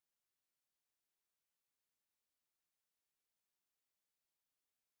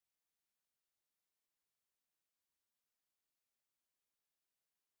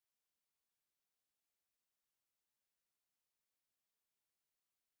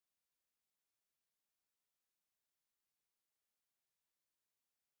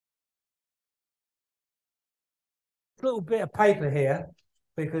little bit of paper here,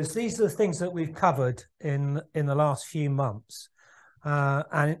 because these are the things that we've covered in the last few months,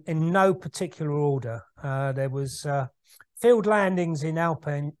 and in no particular order. There was field landings in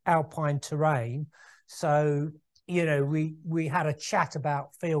alpine terrain. So, you know, we had a chat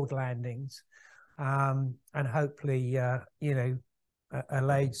about field landings, and hopefully, you know,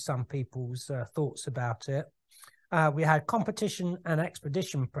 allayed some people's thoughts about it. We had competition and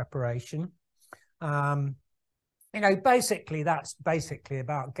expedition preparation. You know, basically, that's basically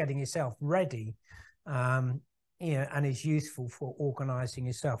about getting yourself ready, you know, and is useful for organising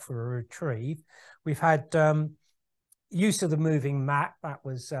yourself for a retrieve. We've had use of the moving map. That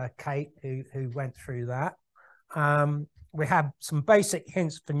was Kate who went through that. We had some basic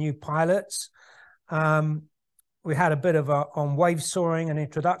hints for new pilots. We had a bit of on wave soaring, an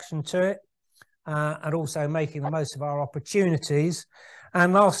introduction to it, and also making the most of our opportunities.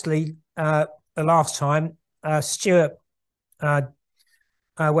 And lastly, the last time, Stuart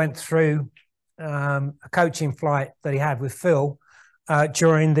went through a coaching flight that he had with Phil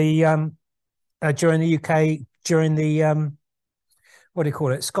during the UK, during the what do you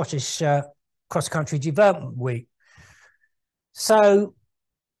call it, Scottish cross country development week. So,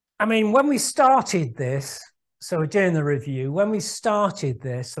 I mean, when we started this, so we're doing the review. When we started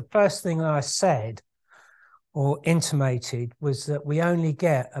this, the first thing I said or intimated was that we only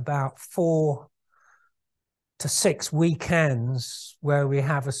get about 4 to 6 weekends where we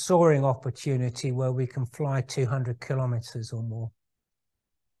have a soaring opportunity where we can fly 200 kilometers or more.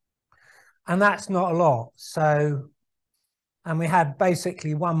 And that's not a lot. So, and we had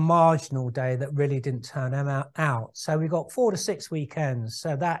basically one marginal day that really didn't turn out. So we got 4 to 6 weekends.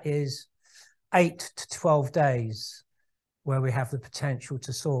 So that is 8 to 12 days where we have the potential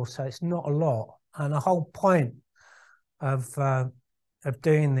to soar. So it's not a lot. And the whole point of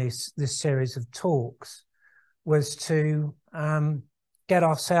doing this series of talks was to get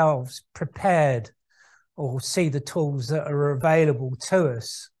ourselves prepared or see the tools that are available to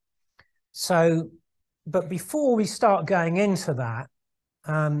us. So, but before we start going into that,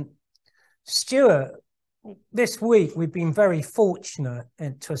 Stuart, this week we've been very fortunate,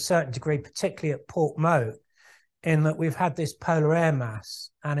 and to a certain degree, particularly at Port Moat, in that we've had this polar air mass,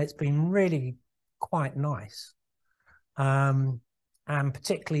 and it's been really quite nice. And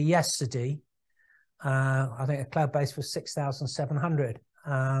particularly yesterday, I think a cloud base was 6,700,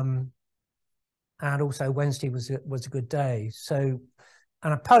 and also Wednesday was a good day. So,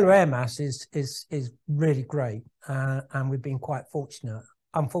 and a polar air mass is really great, and we've been quite fortunate.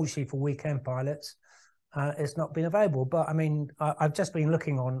 Unfortunately for weekend pilots, it's not been available. But I mean, I've just been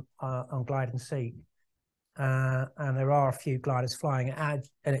looking on Glide and Seek, and there are a few gliders flying, and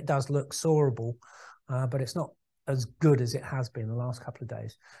it does look soarable, but it's not as good as it has been the last couple of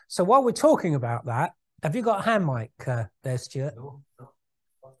days. So while we're talking about that, have you got a hand mic there, Stuart? No.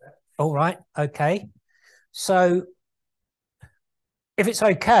 All right. Okay. So if it's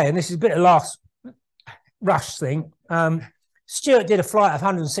okay, and this is a bit of last rush thing, Stuart did a flight of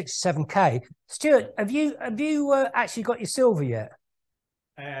 167K. Stuart, have you actually got your silver yet?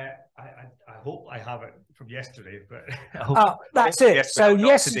 I hope I have it from yesterday, but that's it. So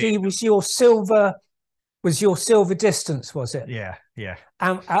yesterday was your silver. Was your silver distance? Was it? Yeah.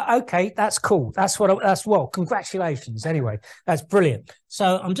 Okay, that's cool. That's well. Congratulations. Anyway, that's brilliant.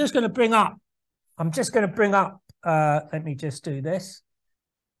 So I'm just going to bring up. Let me just do this.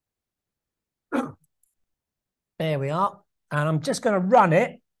 There we are. And I'm just going to run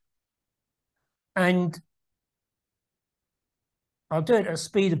it, and I'll do it at a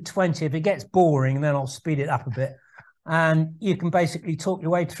speed of 20. If it gets boring, then I'll speed it up a bit. And you can basically talk your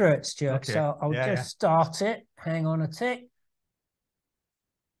way through it, Stuart. Okay. So I'll just start it. Hang on a tick.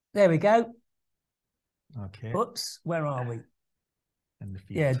 There we go. Okay. Oops, where are we? In the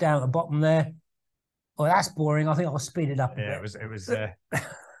field. Yeah, down at the bottom there. Oh, that's boring. I think I'll speed it up a bit.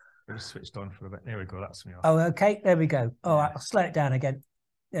 It was switched on for a bit. There we go. That's me off. Oh, okay. There we go. All right, I'll slow it down again.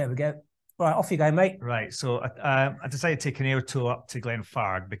 There we go. Right, off you go, mate. Right, so I decided to take an air tour up to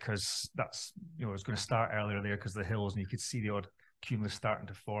Glenfarg because that's, I was going to start earlier there because of the hills and you could see the odd cumulus starting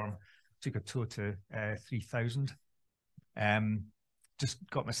to form. Took a tour to 3,000. Just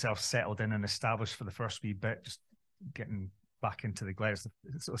got myself settled in and established for the first wee bit, just getting back into the glide. It's the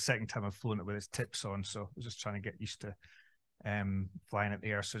sort of second time I've flown it with its tips on, so I was just trying to get used to flying it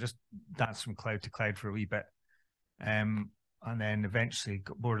there. So just danced from cloud to cloud for a wee bit. And then eventually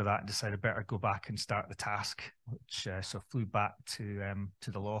got bored of that and decided I better go back and start the task, which so flew back to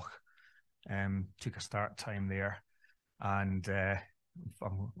the loch, took a start time there, and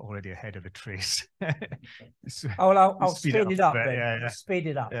I'm already ahead of the trace. Oh, well, I'll speed it up then. Yeah. Speed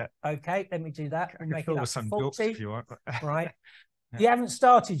it up. Yeah. Okay, let me do that. I We'll can make fill it up with some 40. jokes if you want. Right. Yeah. You haven't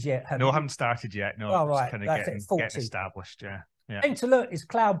started yet, have you? No, I haven't started yet. No, oh, just right. kind of That's getting, it, 40. getting established. Yeah. Yeah. Thing to look is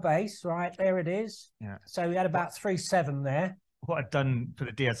cloud-based, right? There it is. Yeah. So we had about 3.7 there. What I'd done for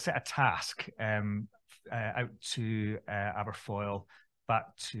the day, I'd set a task out to Aberfoyle,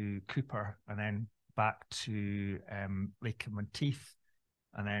 back to Cooper, and then back to Lake and Monteith,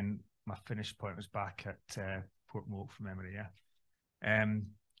 and then my finish point was back at Port Moat from memory. Yeah.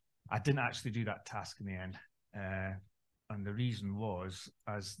 I didn't actually do that task in the end. And the reason was,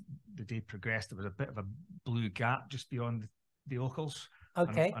 as the day progressed, there was a bit of a blue gap just beyond the Ochils.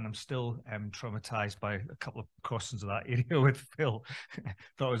 Okay. And I'm still traumatized by a couple of crossings of that area with Phil.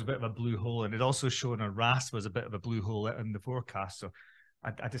 Thought it was a bit of a blue hole. And it also shown on RAS was a bit of a blue hole in the forecast. So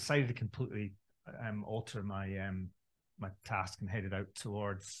I decided to completely alter my my task and headed out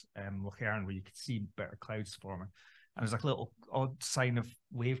towards Loch Earn, where you could see better clouds forming. And there's like a little odd sign of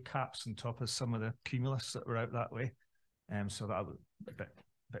wave caps on top of some of the cumulus that were out that way. So that was a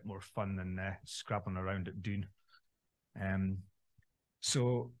bit more fun than scrabbling around at Doon.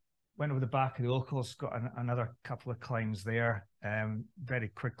 So went over the back of the Ochils, got another couple of climbs there. Very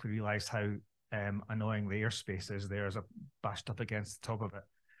quickly realised how annoying the airspace is there as I bashed up against the top of it.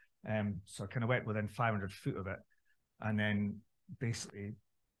 So I kind of went within 500 foot of it, and then basically,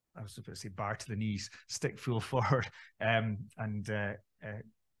 I was supposed to say bar to the knees, stick full forward, and yeah,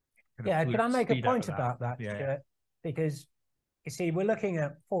 can I make a point about that? Yeah. Because you see, we're looking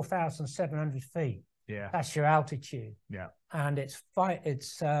at 4,700 feet. Yeah, that's your altitude. Yeah, and it's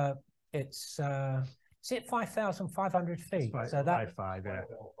is it 5,500 feet? So that 5.5, yeah.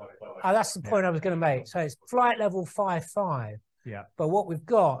 Oh, that's the point I was going to make. So it's flight level 5.5. Yeah. But what we've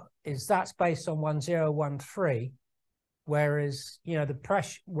got is that's based on 1013, whereas the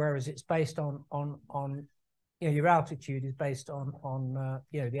pressure, whereas it's based on your altitude is based on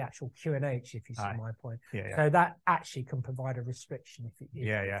the actual QNH, if you see my point. Yeah. So that actually can provide a restriction if you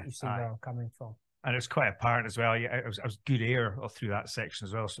see where I'm coming from. And it was quite apparent as well. Yeah, it was good air all through that section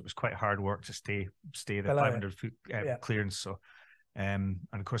as well, so it was quite hard work to stay the 500 foot clearance. So, and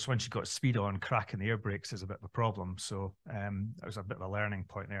of course, once you got speed on, cracking the air brakes is a bit of a problem. So, that was a bit of a learning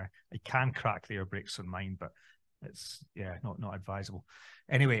point there. I can crack the air brakes on mine, but it's not advisable.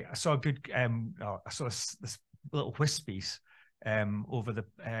 Anyway, I saw a good I saw this little wispies over the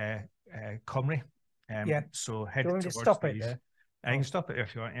Comrie. So head towards to stop it there. I can stop it there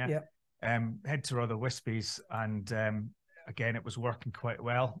if you want. Yeah. Head to other wispies, and again it was working quite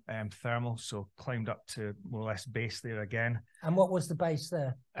well. Thermal, so climbed up to more or less base there again. And what was the base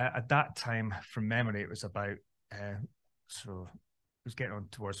there? At that time, from memory, it was about so it was getting on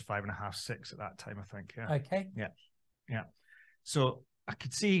towards 5.5, 6 at that time, I think. Yeah. Okay. Yeah. So I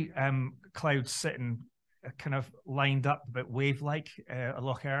could see clouds sitting kind of lined up a bit wave-like at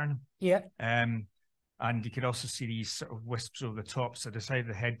Loch Earn. Yeah. And you could also see these sort of wisps over the top. So I decided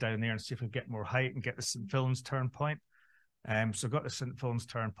to head down there and see if I could get more height and get the St. Fillan's turn point. So I got the St. Fillan's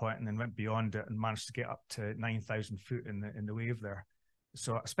turn point and then went beyond it and managed to get up to 9,000 foot in the wave there.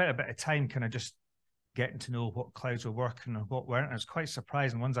 So I spent a bit of time kind of just getting to know what clouds were working and what weren't. I was quite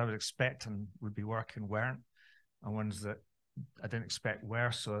surprised. And ones I was expecting would be working weren't, and ones that I didn't expect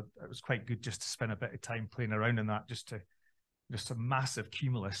were. So it was quite good just to spend a bit of time playing around in that, just a massive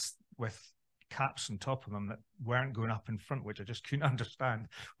cumulus with caps on top of them that weren't going up in front, which I just couldn't understand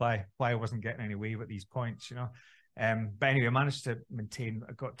why I wasn't getting any wave at these points, But anyway, I managed to maintain.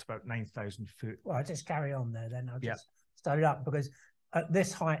 I got to about 9,000 foot. Well, I'll just carry on there then. I'll just start it up, because at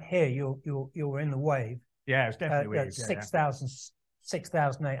this height here, you're in the wave. Yeah, it was definitely wave.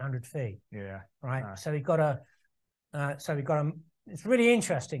 6,800 feet. Yeah. Right. So we got a. It's really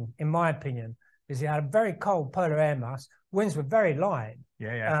interesting, in my opinion, because you had a very cold polar air mass. Winds were very light.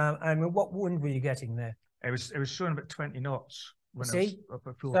 Yeah. And what wind were you getting there? It was showing about 20 knots. When See, I was up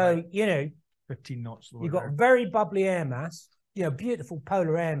at full so height. 15 knots. You've got very bubbly air mass, beautiful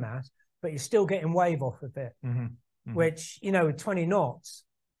polar air mass, but you're still getting wave off of it, which with 20 knots,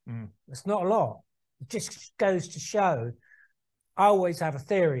 it's not a lot. It just goes to show. I always have a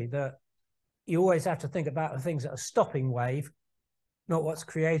theory that you always have to think about the things that are stopping wave, not what's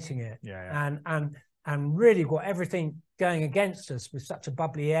creating it. And really got everything going against us with such a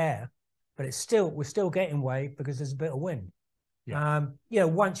bubbly air, but we're still getting wave because there's a bit of wind.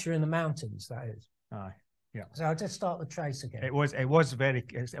 Once you're in the mountains, that is. So I'll just start the trace again. It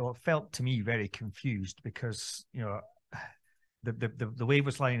felt to me very confused, because the wave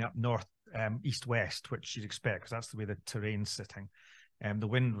was lining up north, east, west, which you'd expect, because that's the way the terrain's sitting. The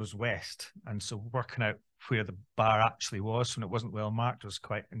wind was west, and so working out where the bar actually was when it wasn't well marked was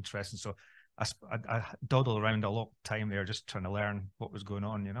quite interesting. So I dawdled around a long time there just trying to learn what was going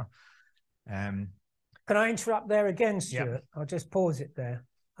on, you know. Can I interrupt there again, Stuart? I'll just pause it there.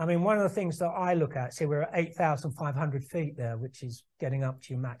 I mean, one of the things that I look at, see, we're at 8,500 feet there, which is getting up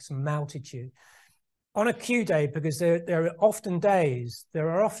to your maximum altitude. On a Q day, because there are often days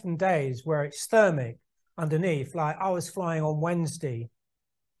where it's thermic underneath. Like I was flying on Wednesday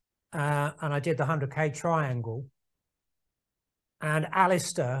and I did the 100K triangle, and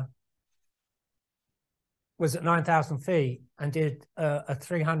Alistair was at 9,000 feet and did a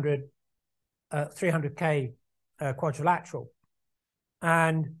 300K quadrilateral.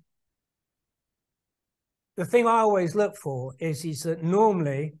 And the thing I always look for is that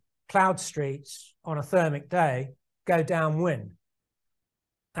normally cloud streets on a thermic day go downwind.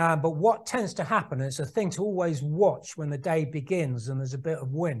 But what tends to happen is a thing to always watch when the day begins and there's a bit of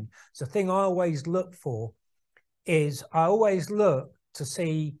wind. So the thing I always look for is I always look to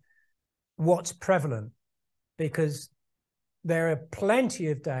see what's prevalent, because there are plenty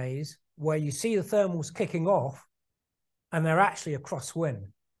of days where you see the thermals kicking off and they're actually a crosswind,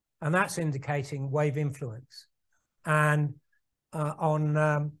 and that's indicating wave influence. And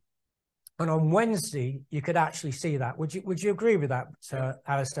on Wednesday, you could actually see that. Would you agree with that,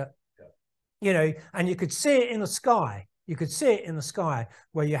 Alistair? Yeah. You know, and you could see it in the sky. You could see it in the sky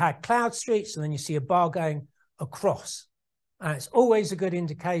where you had cloud streets and then you see a bar going across. And it's always a good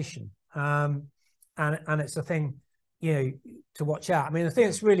indication. And it's a thing, you know, to watch out. I mean, the thing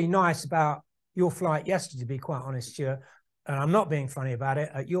that's really nice about your flight yesterday, to be quite honest, Stuart, and I'm not being funny about it,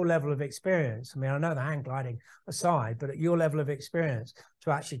 at your level of experience, I mean, I know the hang gliding aside, but at your level of experience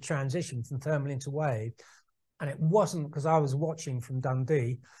to actually transition from thermal into wave, and it wasn't because I was watching from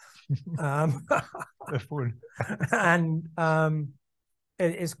Dundee, and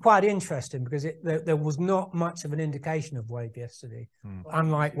it's quite interesting because there was not much of an indication of wave yesterday,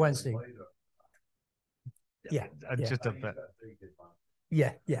 unlike Wednesday. Yeah, just a bit.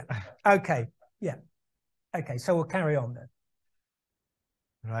 Yeah. Okay, yeah. Okay, so we'll carry on then.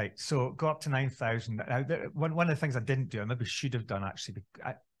 Right, so go up to 9,000. Now, one of the things I didn't do, I maybe should have done actually,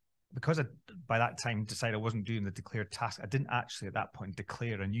 because I, by that time, decided I wasn't doing the declared task. I didn't actually at that point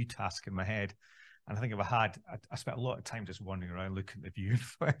declare a new task in my head. And I think if I spent a lot of time just wandering around looking at the view,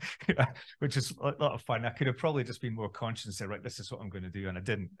 which is a lot of fun. I could have probably just been more conscious and said, right, this is what I'm going to do. And I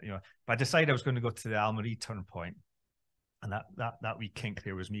didn't, you know, but I decided I was going to go to the Almarie turn point. And that wee kink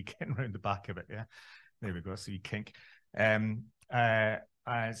there was me getting around the back of it. Yeah. There we go. So you kink. So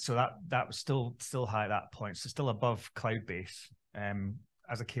that was still high at that point. So still above cloud base.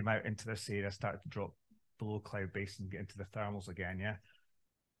 As I came out into this area, I started to drop below cloud base and get into the thermals again. Yeah.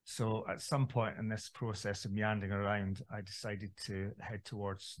 So at some point in this process of meandering around, I decided to head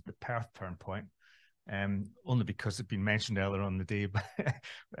towards the Perth turn point, only because it'd been mentioned earlier on the day,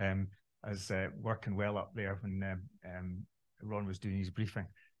 as working well up there when Ron was doing his briefing.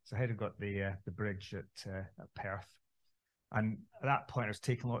 So I had got the bridge at Perth, and at that point I was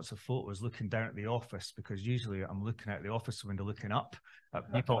taking lots of photos, looking down at the office, because usually I'm looking out the office window, looking up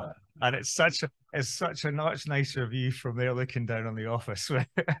at people, and it's such a much nicer view from there, looking down on the office.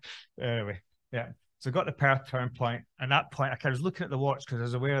 Anyway, yeah. So I got the Perth turn point, and at that point I was looking at the watch because I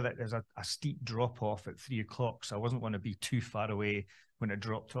was aware that there's a steep drop off at 3 o'clock, so I wasn't going to be too far away when it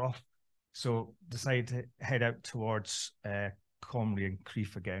dropped off. So decided to head out towards Comrie and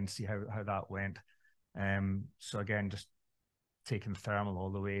Crieff again, see how that went. So again, just taking thermal all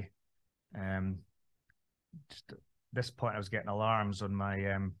the way. Just at this point I was getting alarms on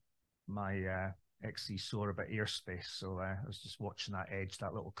my my XC soar about airspace, so I was just watching that edge,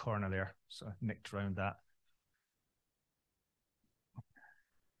 that little corner there, so I nicked around that.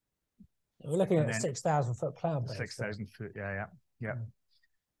 We're looking at a 6,000 foot cloud base. 6,000 foot, yeah.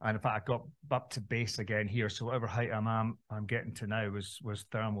 And in fact, I got up to base again here. So whatever height I'm getting to now was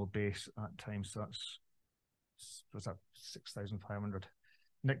thermal base at that time. So was that 6,500.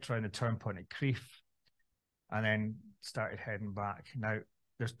 Nicked around the turn point at Crieff, and then started heading back. Now,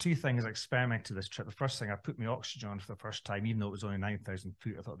 there's two things I experimented this trip. The first thing, I put my oxygen on for the first time, even though it was only 9,000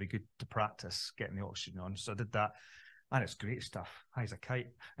 feet. I thought it'd be good to practice getting the oxygen on. So I did that, and it's great stuff. High as a kite.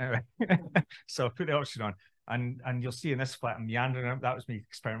 Anyway, so I put the oxygen on. And you'll see in this flight, I'm meandering. That was me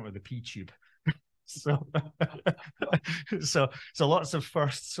experiment with the P tube. so lots of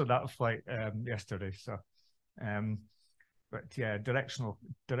firsts on that flight yesterday. So, but yeah, directional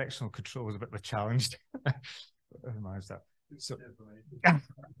control was a bit of a challenge. Managed that. So,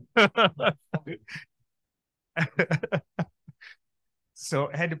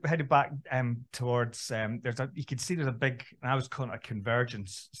 So headed back towards you can see there's a big, I was calling it a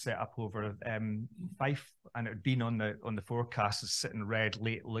convergence set up over Fife, and it had been on the forecast as sitting red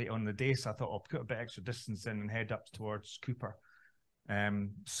late on the day. So I thought I'll put a bit extra distance in and head up towards Cooper.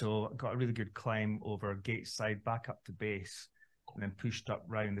 So I got a really good climb over Gateside back up to base, and then pushed up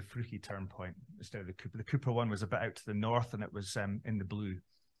round the Fruki turn point instead of the Cooper. The Cooper one was a bit out to the north, and it was in the blue.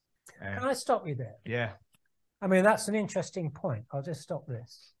 Can I stop you there? Yeah. I mean, that's an interesting point. I'll just stop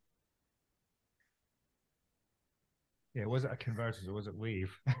this. Yeah, was it a convergence or was it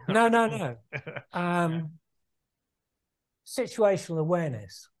wave? No. Situational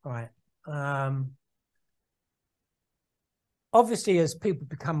awareness, right? Obviously, as people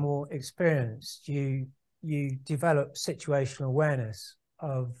become more experienced, you develop situational awareness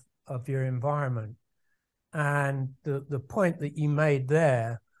of your environment. And the point that you made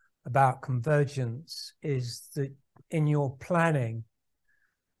there about convergence is that in your planning,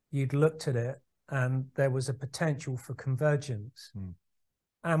 you'd looked at it and there was a potential for convergence.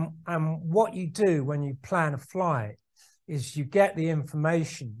 And what you do when you plan a flight is you get the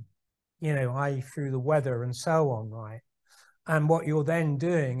information, i.e. through the weather and so on, right? And what you're then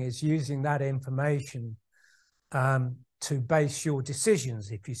doing is using that information to base your decisions,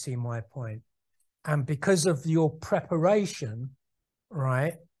 if you see my point. And because of your preparation,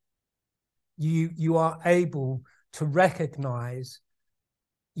 right, you are able to recognize,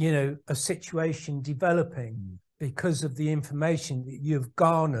 a situation developing because of the information that you've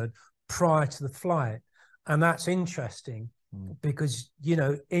garnered prior to the flight. And that's interesting because,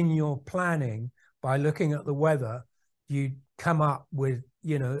 in your planning, by looking at the weather, you come up with,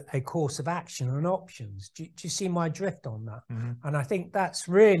 a course of action and options. Do you see my drift on that? And I think that's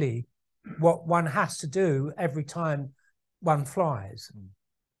really what one has to do every time one flies.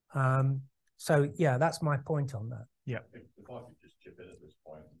 So, yeah, that's my point on that. Yeah. If I could just chip in at this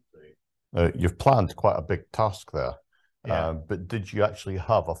point and say, you've planned quite a big task there, but did you actually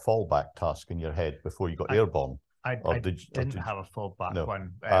have a fallback task in your head before you got airborne? I didn't have a fallback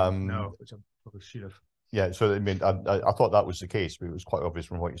one. No, which I probably should have. Yeah, so I mean, I thought that was the case, but it was quite obvious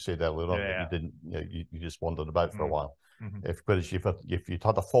from what you said earlier on that you didn't, you just wandered about for a while. Whereas if you'd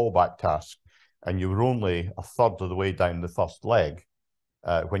had a fallback task and you were only a third of the way down the first leg,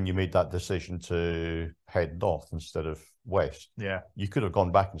 when you made that decision to head north instead of west, you could have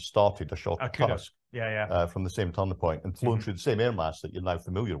gone back and started a shorter task from the same turning point and flown through the same air mass that you're now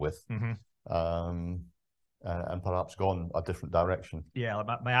familiar with, and perhaps gone a different direction. Yeah,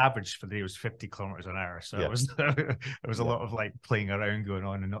 my average for the day was 50 kilometers an hour, so it was a lot of like playing around going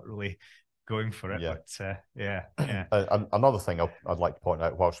on and not really going for it. But another thing I'd like to point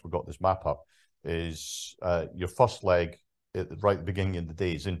out whilst we've got this map up is your first leg right at the beginning of the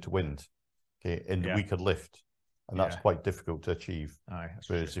day is into wind, in the weaker lift, and that's quite difficult to achieve.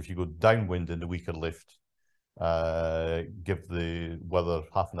 Whereas if you go downwind in the weaker lift, give the weather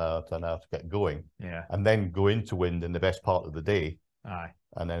half an hour to an hour to get going, and then go into wind in the best part of the day,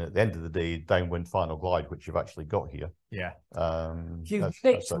 and then at the end of the day, downwind final glide, which you've actually got here. You've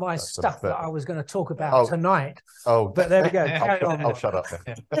nicked my stuff that I was going to talk about tonight. But there we go. Carry on. I'll shut up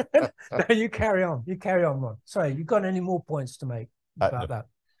then. No, you carry on. You carry on, Ron. Sorry, you've got any more points to make about that?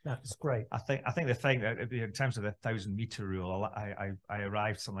 That's great. I think the thing that in terms of the 1,000-meter rule, I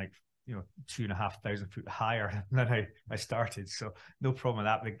arrived something like 2,500 foot higher than I started, so no problem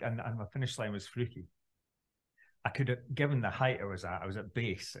with that. And my finish line was Fruki. I could have, given the height I was at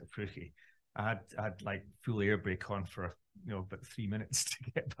base at Fruki, I had like full air brake on for about 3 minutes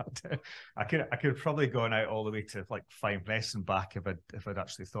to get back to. I could have probably gone out all the way to like Five and back if I'd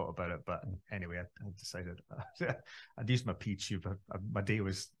actually thought about it. But anyway, I decided I'd used my P tube. My day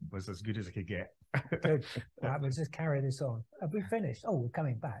was as good as I could get. Good. Right, we'll just carry this on. Have we finished? Oh, we're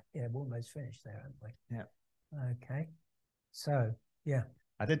coming back. Yeah, we're almost finished there, aren't we? Yeah. Okay. So yeah.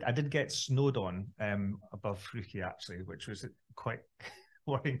 I did get snowed on above Fruki actually, which was quite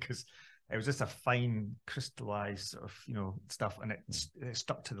worrying because it was just a fine crystallized sort of stuff, and it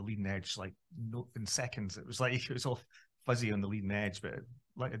stuck to the leading edge like in seconds. It was like it was all fuzzy on the leading edge, but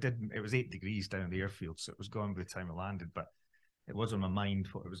it was 8 degrees down in the airfield, so it was gone by the time I landed. But it was on my mind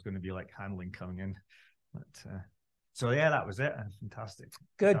what it was going to be like handling coming in. But so yeah, that was it. Fantastic.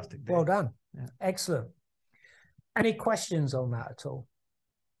 Good. Fantastic day. Well done. Yeah. Excellent. Any questions on that at all?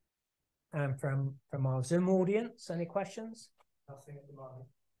 And from our Zoom audience, any questions? Nothing at the moment.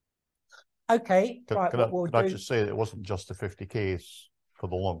 Okay. Can I just say that it wasn't just the 50Ks for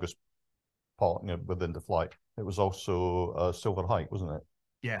the longest part within the flight. It was also a silver height, wasn't it?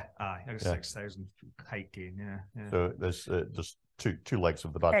 Yeah, it was 6,000 height gain. Yeah. So there's two legs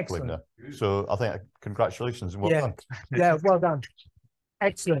of the badge claim there. So I think congratulations and well done. Yeah, well done.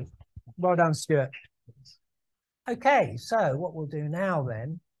 Excellent. Well done, Stuart. Okay, so what we'll do now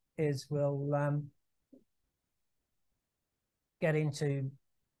then is we'll get into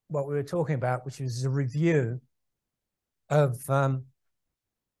what we were talking about, which was a review of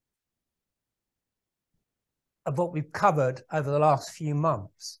what we've covered over the last few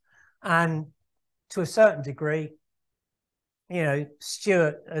months. And to a certain degree, you know,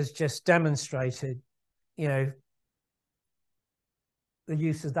 Stuart has just demonstrated, you know, the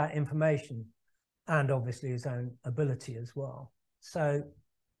use of that information and obviously his own ability as well. So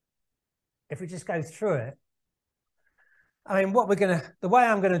if we just go through it, I mean, the way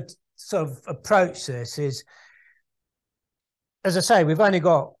I'm going to sort of approach this is, as I say, we've only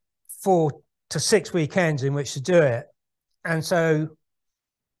got 4 to 6 weekends in which to do it. And so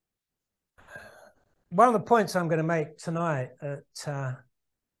one of the points I'm going to make tonight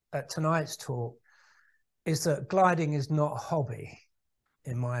at tonight's talk is that gliding is not a hobby,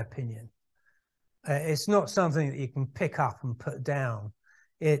 in my opinion. It's not something that you can pick up and put down.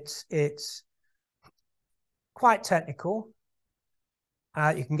 It's quite technical.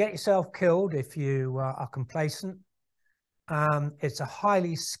 You can get yourself killed if you are complacent. It's a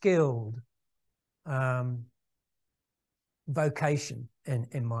highly skilled vocation,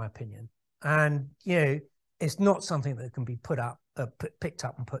 in my opinion. And, you know, it's not something that can be picked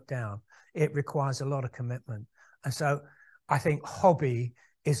up and put down. It requires a lot of commitment. And so I think hobby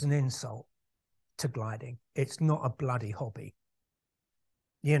is an insult to gliding. It's not a bloody hobby.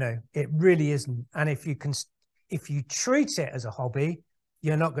 You know, it really isn't. And if you treat it as a hobby,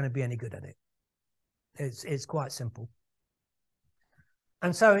 you're not going to be any good at it. It's quite simple.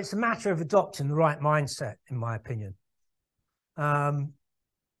 And so it's a matter of adopting the right mindset, in my opinion.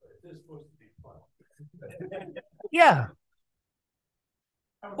 Yeah.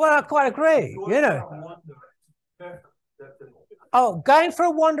 Well, I quite agree, you know. Oh, going for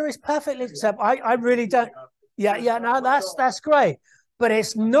a wander is perfectly acceptable. I really don't. Yeah, no, that's great. But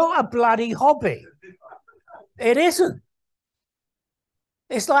it's not a bloody hobby. It isn't.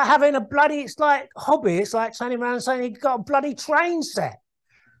 It's like having a bloody, it's like hobby. It's like turning around and saying you've got a bloody train set.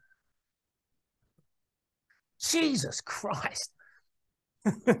 Jesus Christ.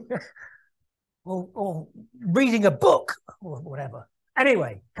 or reading a book or whatever.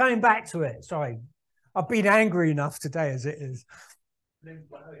 Anyway, coming back to it. Sorry, I've been angry enough today as it is.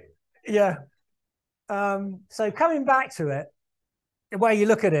 Yeah. So coming back to it, the way you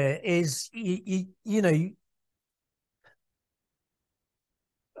look at it is, you know,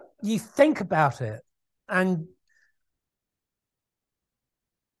 you think about it and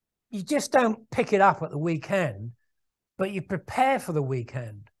you just don't pick it up at the weekend, but you prepare for the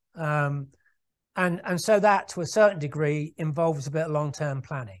weekend. And so that, to a certain degree, involves a bit of long-term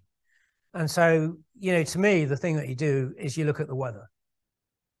planning. And so, you know, to me, the thing that you do is you look at the weather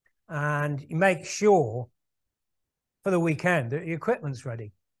and you make sure for the weekend that your equipment's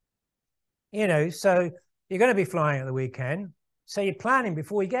ready. You know, so you're going to be flying at the weekend, so you're planning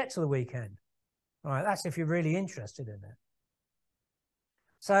before you get to the weekend. All right, that's if you're really interested in it.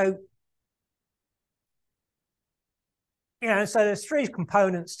 So, you know, so there's 3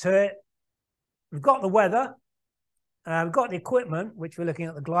 components to it. We've got the weather, we've got the equipment, which we're looking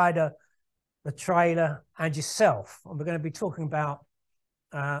at the glider, the trailer, and yourself. And we're going to be talking about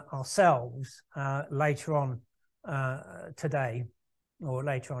ourselves later on today, or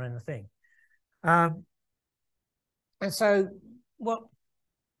later on in the thing. And so what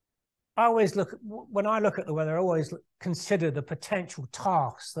I always look at, when I look at the weather, I always consider the potential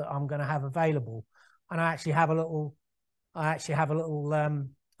tasks that I'm going to have available. And I actually have a little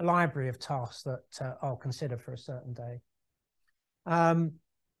library of tasks that I'll consider for a certain day.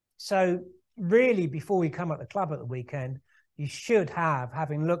 So really, before we come at the club at the weekend, you should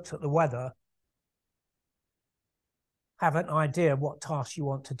having looked at the weather, have an idea of what tasks you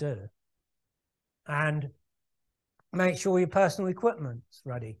want to do. And make sure your personal equipment's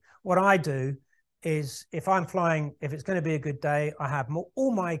ready. What I do is, if I'm flying, if it's going to be a good day, I have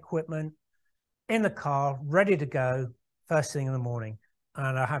all my equipment in the car, ready to go first thing in the morning.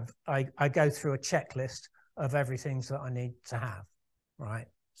 And I go through a checklist of everything that I need to have, right?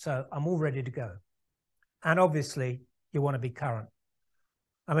 So I'm all ready to go. And obviously, you want to be current.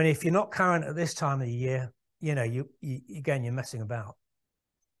 I mean, if you're not current at this time of the year, you know, again, you're messing about.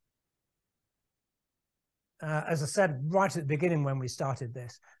 As I said right at the beginning when we started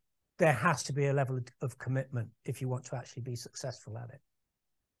this, there has to be a level of commitment if you want to actually be successful at it.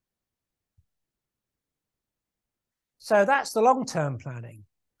 So that's the long-term planning.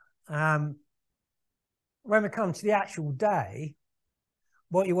 When we come to the actual day,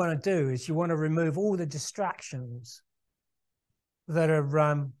 what you want to do is you want to remove all the distractions that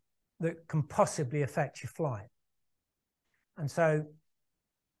are that can possibly affect your flight. And so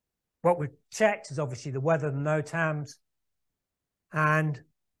what we've checked is obviously the weather, the NOTAMs, and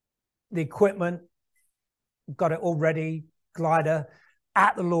the equipment. Got it all ready, glider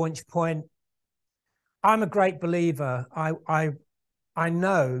at the launch point. I'm a great believer. I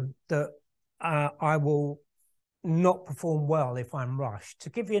know that I will not perform well if I'm rushed. To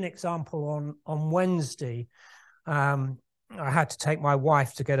give you an example, on Wednesday, I had to take my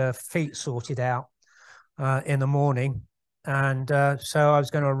wife to get her feet sorted out in the morning. And so I was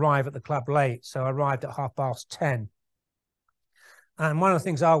going to arrive at the club late. So I arrived at 10:30. And one of the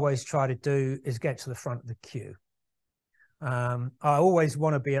things I always try to do is get to the front of the queue. I always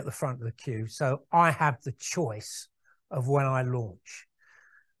want to be at the front of the queue. So I have the choice of when I launch.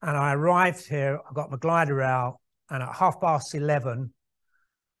 And I arrived here, I got my glider out, and at 11:30,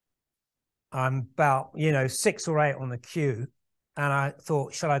 I'm about, 6 or 8 on the queue. And I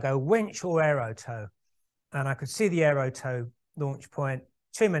thought, shall I go winch or aero tow? And I could see the aero tow launch point,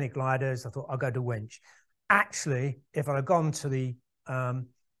 too many gliders. I thought I'll go to winch. Actually, if I'd have gone to the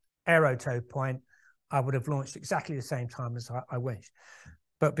aero tow point, I would have launched exactly the same time as I winched.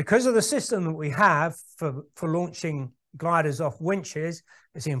 But because of the system that we have for launching gliders off winches,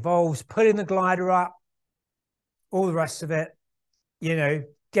 it involves putting the glider up, all the rest of it,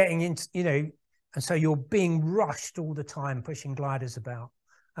 getting into, and so you're being rushed all the time, pushing gliders about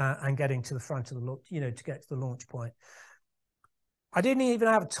and getting to the front of the, to get to the launch point. I didn't even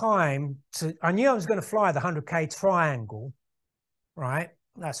have time I knew I was going to fly the 100K triangle, right?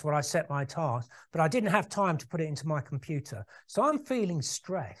 That's what I set my task, but I didn't have time to put it into my computer. So I'm feeling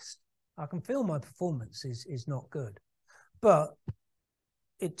stressed. I can feel my performance is not good, but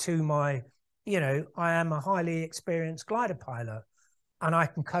I am a highly experienced glider pilot and I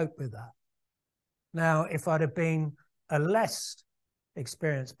can cope with that. Now, if I'd have been a less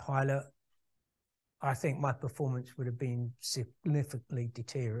experienced pilot, I think my performance would have been significantly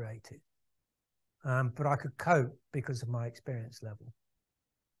deteriorated. But I could cope because of my experience level.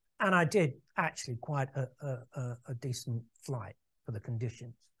 And I did actually quite a decent flight for the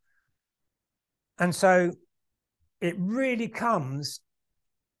conditions. And so it really comes,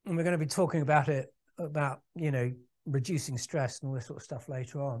 and we're going to be talking about it, reducing stress and all this sort of stuff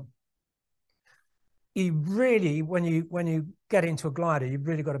later on. You really, when you get into a glider, you've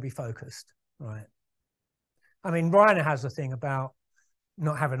really got to be focused, right? I mean, Ryanair has a thing about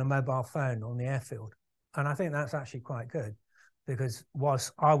not having a mobile phone on the airfield. And I think that's actually quite good, because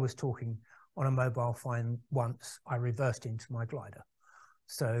whilst I was talking on a mobile phone once, I reversed into my glider.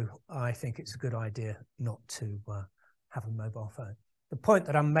 So I think it's a good idea not to have a mobile phone. The point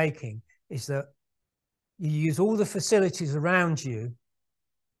that I'm making is that you use all the facilities around you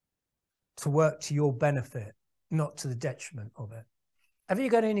to work to your benefit, not to the detriment of it. Have you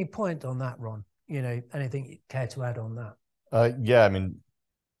got any point on that, Ron? Anything you care to add on that? Yeah, I mean,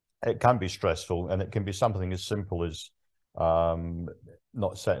 it can be stressful, and it can be something as simple as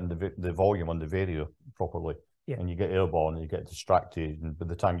not setting the volume on the vario properly. Yeah. And you get airborne and you get distracted, and by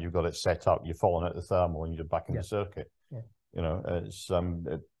the time you've got it set up, you're falling out the thermal and you're back in the circuit. Yeah. It's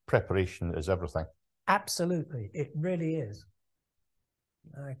preparation is everything. Absolutely, it really is.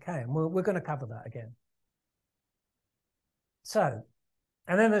 Okay, and we're going to cover that again. So,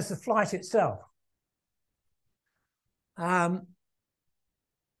 and then there's the flight itself.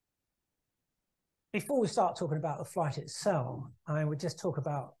 Before we start talking about the flight itself, I would just talk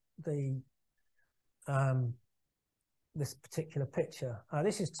about the this particular picture.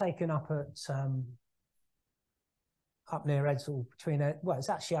 This is taken up at up near Edsall, it's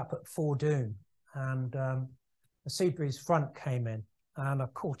actually up at Fordoon, and the Seabreeze front came in, and I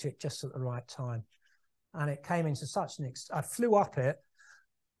caught it just at the right time, and it came into such an I flew up it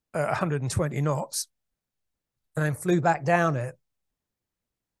at 120 knots, and then flew back down it.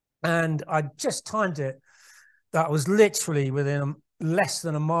 And I just timed it that I was literally within less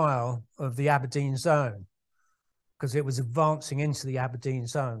than a mile of the Aberdeen zone, because it was advancing into the Aberdeen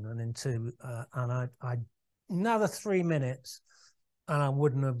zone and into, and I another 3 minutes, and I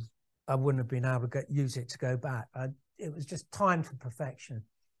wouldn't have been able to use it to go back. It was just timed to perfection.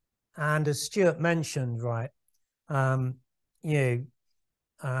 And as Stuart mentioned, right,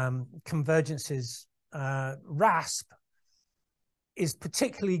 convergences, RASP is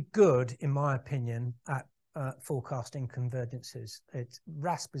particularly good, in my opinion, at forecasting convergences.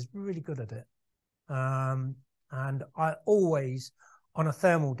 RASP is really good at it. And I always, on a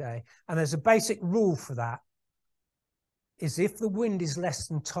thermal day, and there's a basic rule for that, is if the wind is less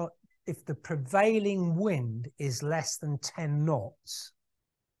than, if the prevailing wind is less than 10 knots,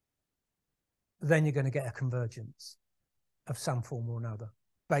 then you're going to get a convergence. of some form or another.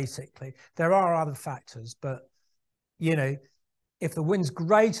 Basically, there are other factors, but you know, if the wind's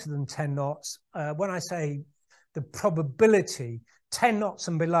greater than 10 knots, when I say the probability 10 knots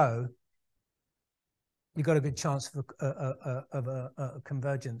and below, you've got a good chance of a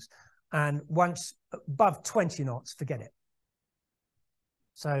convergence. And once above 20 knots, forget it.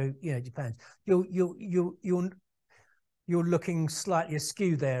 So, you know, it depends. You're looking slightly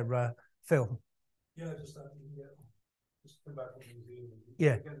askew there, Phil. Yeah, just that you can get, just come back from New Zealand.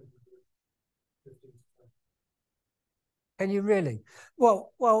 Yeah. Can you really?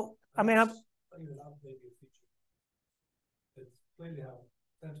 Well, I mean, that may be a feature. It's clearly how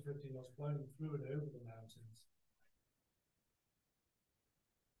 10 to 15 knots blowing through and over the mountains.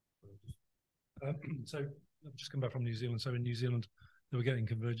 So I've just come back from New Zealand. So in New Zealand, they were getting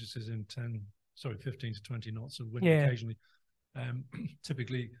convergences in 15 to 20 knots of wind occasionally.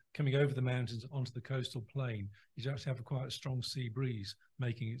 Typically coming over the mountains onto the coastal plain, you actually have quite a strong sea breeze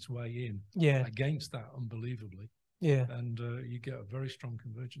making its way in against that unbelievably. Yeah. And you get a very strong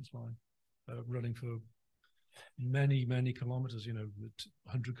convergence line running for many, many kilometers, you know,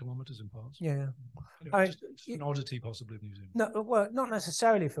 100 kilometers in parts. Yeah. Anyway, just an oddity possibly of New Zealand. No, well, not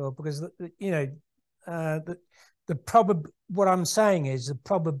necessarily, Phil, because, you know, what I'm saying is the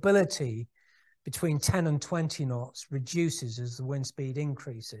probability between 10 and 20 knots reduces as the wind speed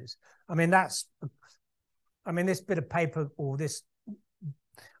increases. I mean, this bit of paper or this,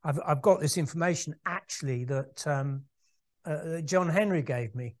 I've got this information actually that John Henry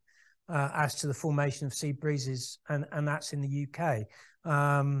gave me as to the formation of sea breezes, and that's in the UK.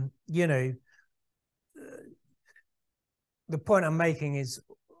 You know, the point I'm making is,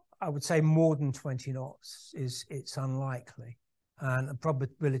 I would say more than 20 knots it's unlikely, and the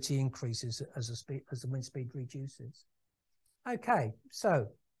probability increases as the wind speed reduces. Okay, so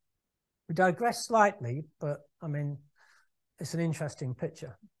we digress slightly, but I mean, it's an interesting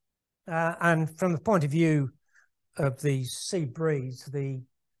picture. And from the point of view of the sea breeze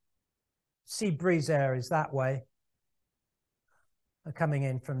areas that way are coming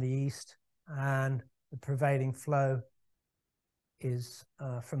in from the east, and the prevailing flow is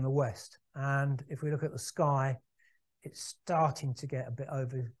from the west. And if we look at the sky, it's starting to get a bit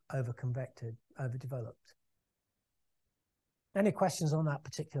over-convected, overdeveloped. Any questions on that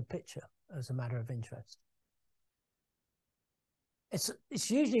particular picture as a matter of interest? It's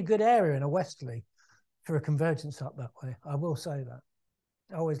usually a good area in a westerly for a convergence up that way. I will say that.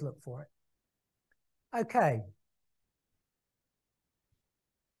 I always look for it. Okay.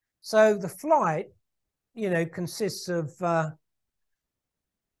 So the flight, you know, consists of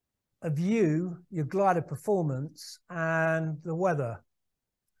you, your glider performance, and the weather.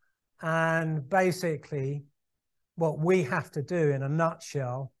 And basically, what we have to do in a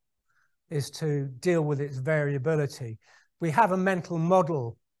nutshell is to deal with its variability. We have a mental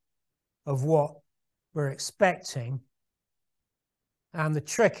model of what we're expecting, and the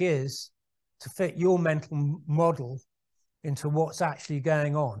trick is to fit your mental model into what's actually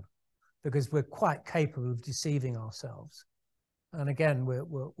going on, because we're quite capable of deceiving ourselves. And again,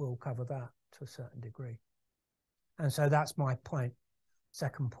 we'll cover that to a certain degree. And so that's my point,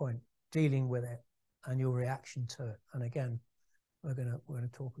 second point, dealing with it and your reaction to it. And again, we're gonna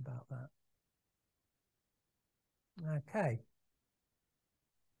talk about that. Okay.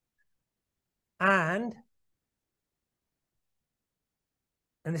 And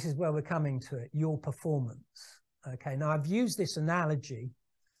this is where we're coming to it, your performance. Okay, now I've used this analogy.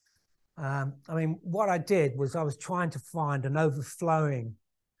 I mean, what I did was I was trying to find an overflowing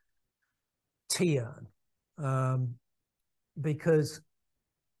T-urn, because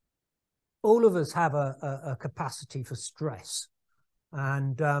all of us have a capacity for stress.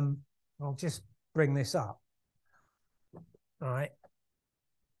 And I'll just bring this up. All right.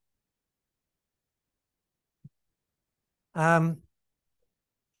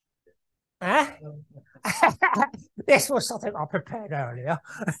 This was something I prepared earlier.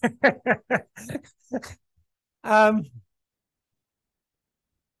 I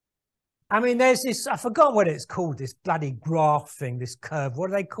mean, there's this, I forgot what it's called, this bloody graph thing, this curve.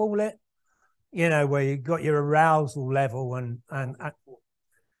 What do they call it? You know, where you've got your arousal level and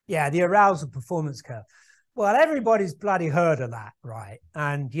yeah, the arousal performance curve. Well, everybody's bloody heard of that, right?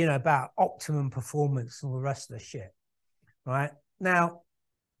 And, you know, about optimum performance and all the rest of the shit, right? Now,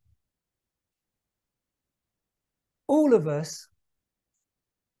 all of us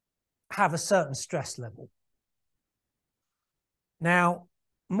have a certain stress level. Now,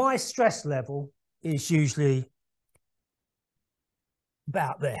 my stress level is usually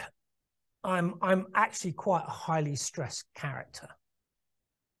about there. I'm actually quite a highly stressed character.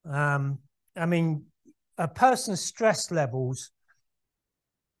 I mean, a person's stress levels,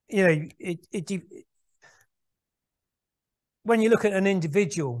 you know, when you look at an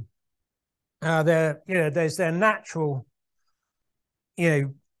individual, there's their natural,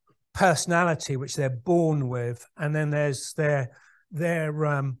 personality, which they're born with, and then there's the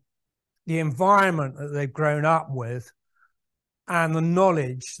environment that they've grown up with, and the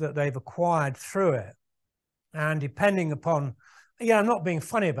knowledge that they've acquired through it. And depending upon, I'm not being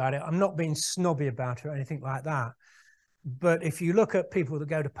funny about it, I'm not being snobby about it or anything like that. But if you look at people that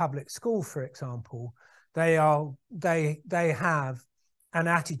go to public school, for example, they have an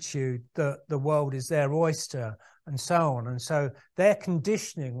attitude that the world is their oyster and so on. And so their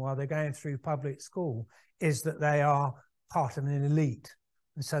conditioning while they're going through public school is that they are part of an elite.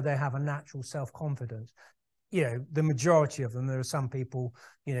 And so they have a natural self-confidence. The majority of them, there are some people,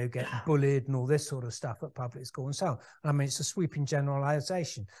 get bullied and all this sort of stuff at public school and so on. I mean, it's a sweeping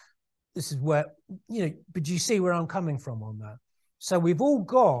generalization. This is where, but you see where I'm coming from on that. So we've all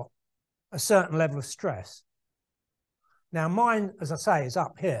got a certain level of stress. Now, mine, as I say, is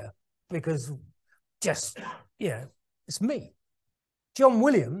up here because just, it's me. John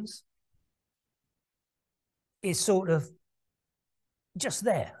Williams is sort of just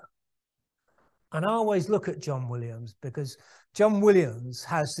there. And I always look at John Williams because John Williams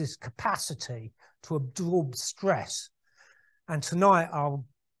has this capacity to absorb stress. And tonight I've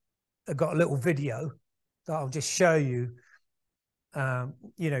got a little video that I'll just show you, as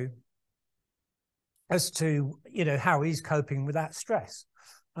to, how he's coping with that stress,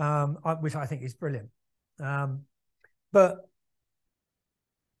 which I think is brilliant. But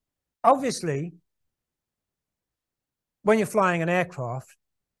obviously, when you're flying an aircraft,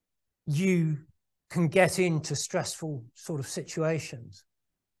 you can get into stressful sort of situations.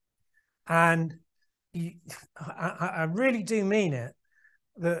 And I really do mean it,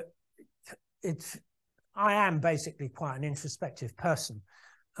 that I am basically quite an introspective person.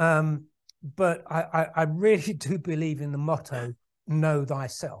 But I really do believe in the motto, know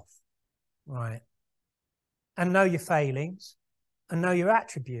thyself, right? And know your failings and know your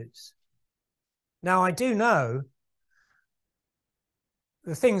attributes. Now, I do know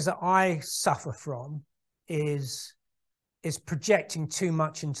the things that I suffer from is projecting too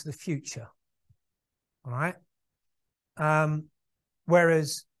much into the future, all right?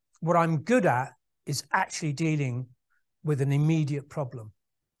 Whereas what I'm good at is actually dealing with an immediate problem,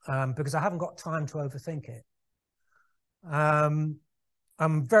 because I haven't got time to overthink it. I'm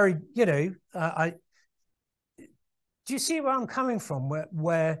very, do you see where I'm coming from?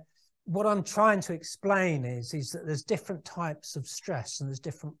 Where what I'm trying to explain is that there's different types of stress and there's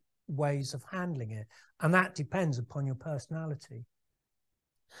different ways of handling it, and that depends upon your personality.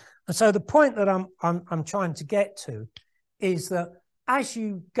 And so the point that I'm trying to get to is that as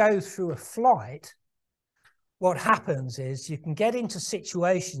you go through a flight, what happens is you can get into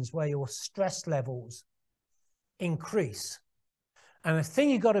situations where your stress levels increase. And the thing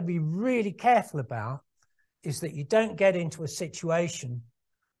you've got to be really careful about is that you don't get into a situation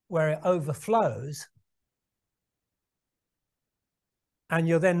where it overflows and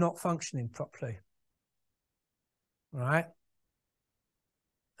you're then not functioning properly, right?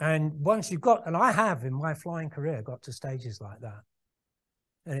 And once you've got, and I have in my flying career got to stages like that,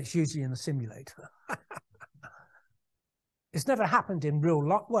 and it's usually in the simulator. It's never happened in real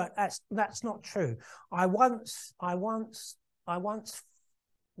life. Well, that's not true. I once,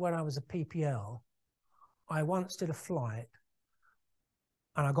 when I was a PPL, I once did a flight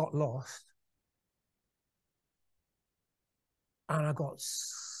and I got lost. And I got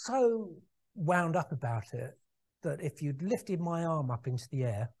so wound up about it that if you'd lifted my arm up into the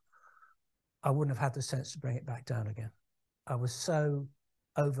air, I wouldn't have had the sense to bring it back down again. I was so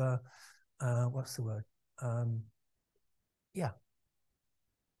over, what's the word? Yeah.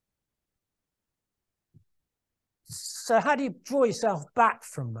 So how do you draw yourself back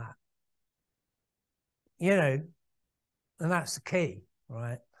from that? And that's the key,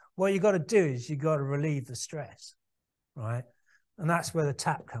 right? What you got to do is you got to relieve the stress, right? And that's where the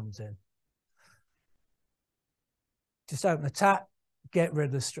tap comes in. Just open the tap, get rid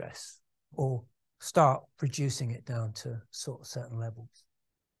of the stress, or start reducing it down to sort of certain levels.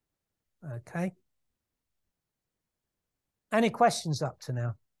 Okay. Any questions up to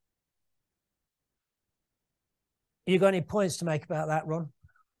now? You got any points to make about that, Ron?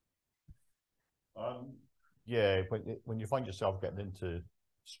 Yeah, when you find yourself getting into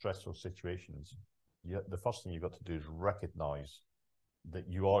stressful situations, the first thing you've got to do is recognize that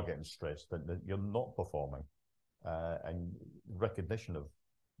you are getting stressed, that you're not performing, and recognition of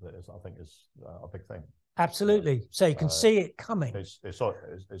that is, I think, is a big thing. Absolutely. So you can see it coming. It's all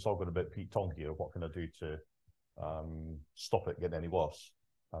got a bit Pete Tong here. What can I do to stop it getting any worse?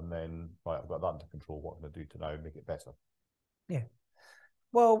 And then, right, I've got that under control. What can I do to now make it better? Yeah.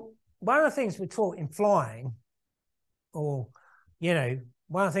 Well, one of the things we're taught in flying, or, you know,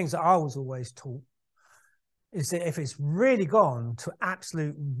 one of the things that I was always taught is that if it's really gone to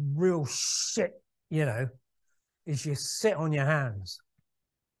absolute real shit, you know, is you sit on your hands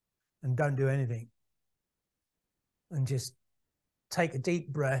and don't do anything. And just take a deep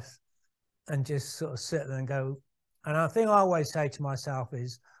breath and just sort of sit there and go. And I think I always say to myself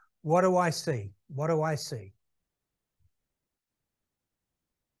is, what do I see? What do I see?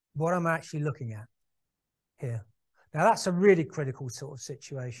 What I'm actually looking at here. Now, that's a really critical sort of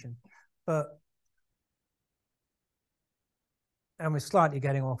situation. And we're slightly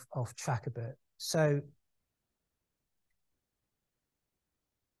getting off track a bit. So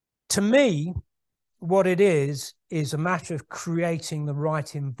to me, what it is a matter of creating the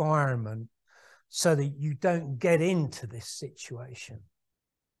right environment so that you don't get into this situation.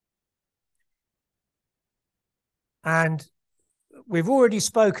 And we've already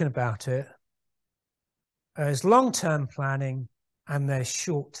spoken about it. There's long-term planning and there's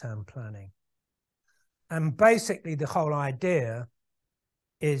short-term planning. And basically the whole idea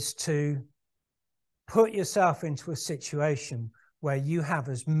is to put yourself into a situation where you have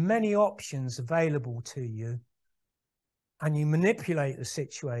as many options available to you and you manipulate the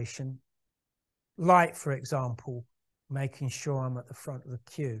situation, like, for example, making sure I'm at the front of the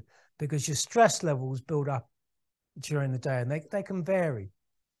queue, because your stress levels build up during the day and they can vary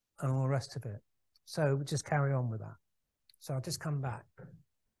and all the rest of it. So we'll just carry on with that. So I'll just come back.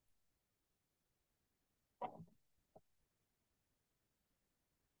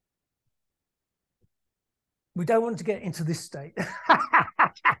 We don't want to get into this state. Love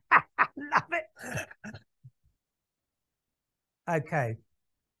it. Okay.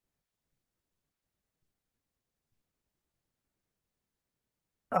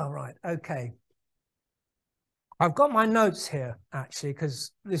 All right. Okay. I've got my notes here, actually,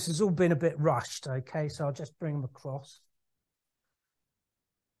 because this has all been a bit rushed. Okay. So I'll just bring them across.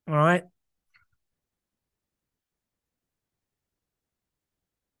 All right.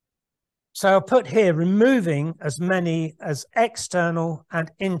 So I'll put here, removing as many as external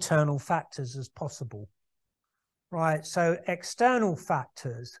and internal factors as possible. Right, so external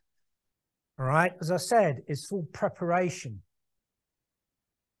factors, all right, as I said, it's all preparation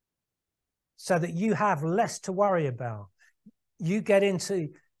so that you have less to worry about. You get into,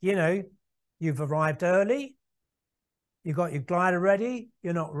 you know, you've arrived early, you've got your glider ready,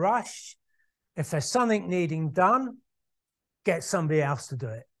 you're not rushed. If there's something needing done, get somebody else to do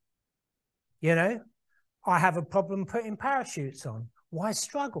it. You know, I have a problem putting parachutes on. Why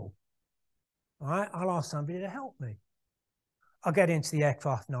struggle? All right, I'll ask somebody to help me. I'll get into the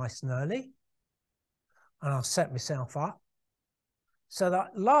aircraft nice and early and I'll set myself up. So the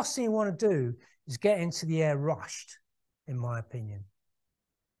last thing you want to do is get into the air rushed, in my opinion.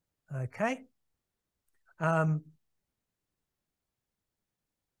 Okay.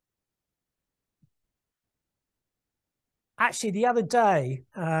 Actually, the other day,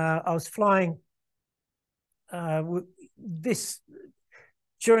 I was flying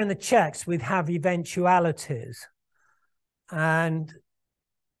during the checks, we'd have eventualities. And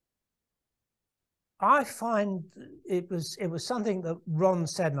I find it was something that Ron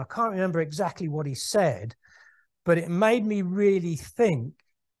said, and I can't remember exactly what he said, but it made me really think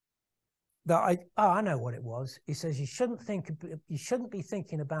that I know what it was. He says you shouldn't be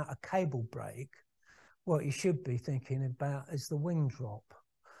thinking about a cable break. What you should be thinking about is the wing drop.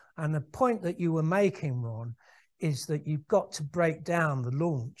 And the point that you were making, Ron, is that you've got to break down the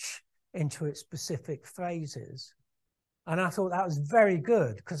launch into its specific phases. And I thought that was very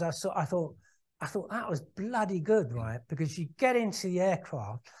good, because I thought that was bloody good, right? Because you get into the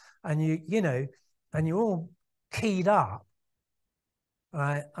aircraft and you know, and you're all keyed up,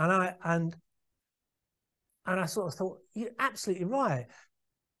 right? And I sort of thought, you're absolutely right.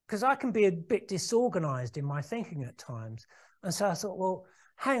 Because I can be a bit disorganized in my thinking at times. And so I thought, well,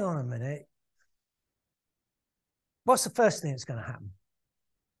 hang on a minute. What's the first thing that's going to happen?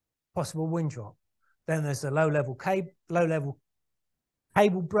 Possible wind drop. Then there's the low-level cable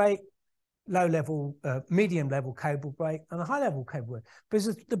break, low-level, medium-level cable break, and a high-level cable break.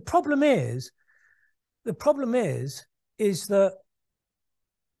 Because the problem is that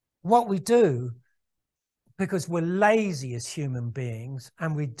what we do, because we're lazy as human beings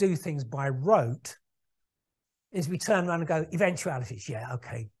and we do things by rote, is we turn around and go, eventualities, yeah,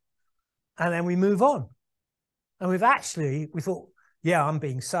 okay. And then we move on. And we thought, yeah, I'm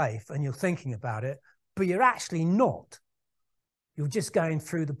being safe, and you're thinking about it, but you're actually not. You're just going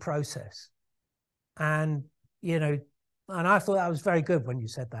through the process. And, you know, and I thought that was very good when you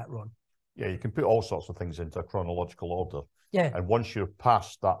said that, Ron. Yeah, you can put all sorts of things into a chronological order. Yeah. And once you're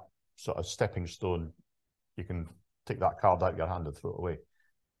past that sort of stepping stone, you can take that card out of your hand and throw it away.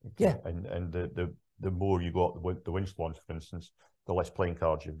 Okay? Yeah. And the more you go up the winch launch, for instance, the less playing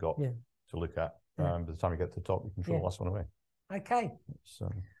cards you've got to look at. By the time you get to the top, you can throw the last one away. Okay.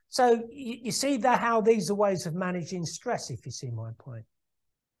 So you see that how these are ways of managing stress, if you see my point.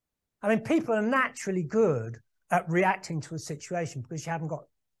 I mean, people are naturally good at reacting to a situation because you haven't got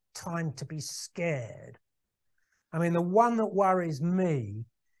time to be scared. I mean, the one that worries me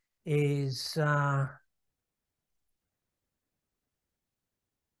is the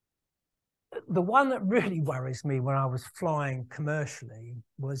one that really worries me when I was flying commercially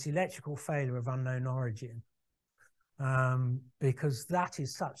was electrical failure of unknown origin, because that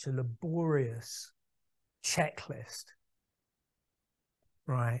is such a laborious checklist,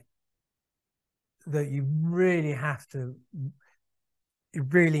 right? That you really have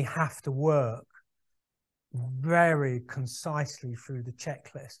to work very concisely through the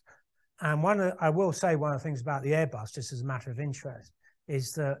checklist. And I will say one of the things about the Airbus, just as a matter of interest,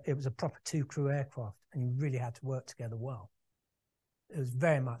 is that it was a proper two-crew aircraft, and you really had to work together well. It was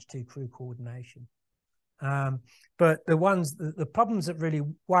very much two-crew coordination. But the problems that really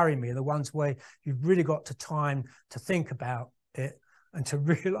worry me are the ones where you've really got the time to think about it and to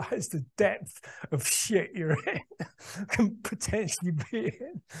realize the depth of shit you're in can potentially be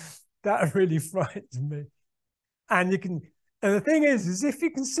in. That really frightens me. And the thing is if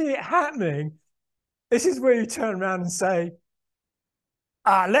you can see it happening, this is where you turn around and say,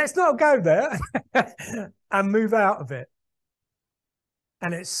 let's not go there and move out of it.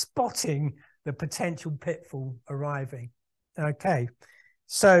 And it's spotting the potential pitfall arriving. Okay.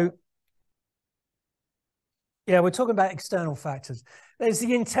 So, yeah, we're talking about external factors. There's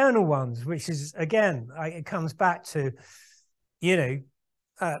the internal ones, which is, again, it comes back to, you know,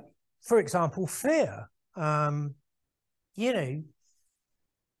 for example, fear. You know,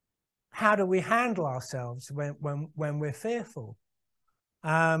 how do we handle ourselves when we're fearful?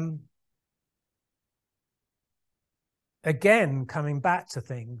 Again, coming back to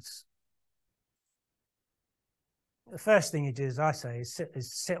things, the first thing you do, as I say, is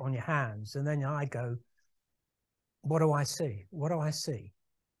sit on your hands, and then I go, what do I see? What do I see?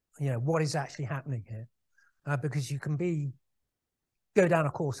 You know, what is actually happening here? Because you can go down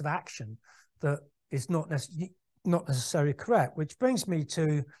a course of action that is not necessarily correct, which brings me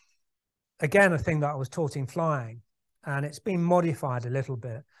to, again, a thing that I was taught in flying, and it's been modified a little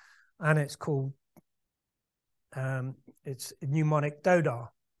bit, and it's called, it's mnemonic DODA.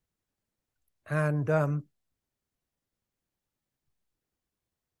 And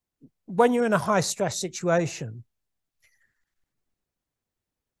when you're in a high stress situation,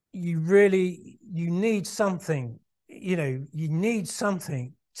 you need something, you know, you need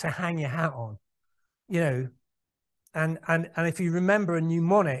something to hang your hat on, you know, and if you remember a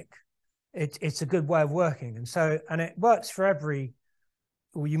mnemonic, it's a good way of working. And it works for every,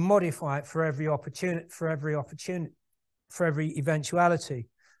 or you modify it for every opportunity, for every eventuality,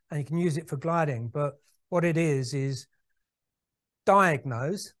 and you can use it for gliding. But what it is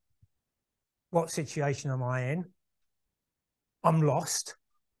diagnose, what situation am I in? I'm lost,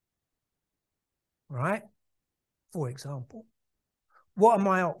 right? For example, what are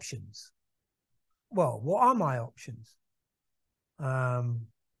my options? Well, what are my options? I'll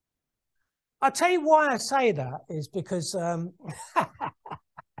tell you why I say that is because I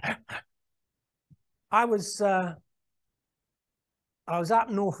was up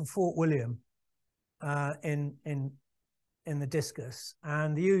north of Fort William in the Discus,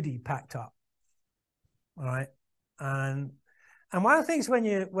 and the UD packed up, all right? And one of the things when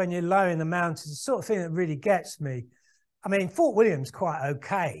you're low in the mountains, the sort of thing that really gets me, I mean, Fort William's quite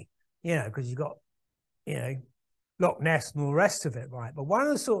okay, you know, because you've got, you know, Loch Ness and all the rest of it, right? But one of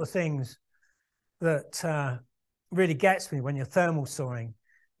the sort of things that really gets me when you're thermal soaring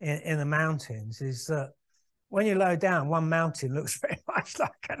in the mountains is that when you're low down, one mountain looks very much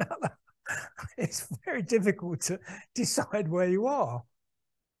like another. It's very difficult to decide where you are,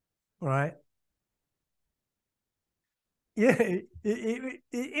 right? Yeah, it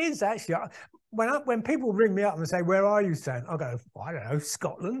is actually. When people ring me up and say, "Where are you, Stan?" I go, "I don't know,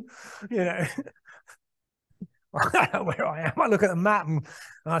 Scotland," you know. I don't know where I am. I look at the map and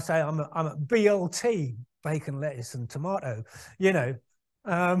I say I'm at BLT, bacon, lettuce, and tomato, you know,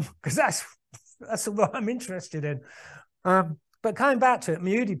 because that's what I'm interested in. But coming back to it,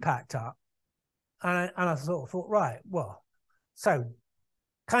 my UD packed up, and I sort of thought, right, well, so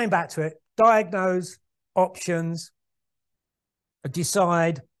coming back to it, diagnose options,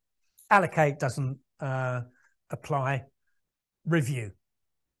 decide, allocate doesn't apply, review.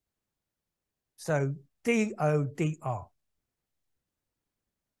 So DODR.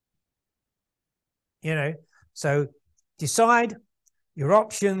 You know, so decide your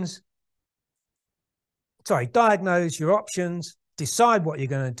options, diagnose your options, decide what you're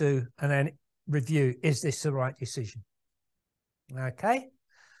going to do, and then review, is this the right decision? Okay.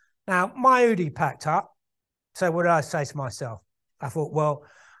 Now, my Udi packed up. So what did I say to myself? I thought, well,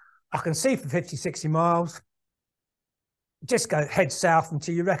 I can see for 50, 60 miles. Just go head south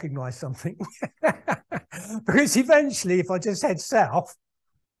until you recognize something. Because eventually, if I just head south,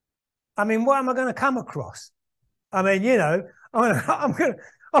 I mean, what am I going to come across? I mean, you know, I'm going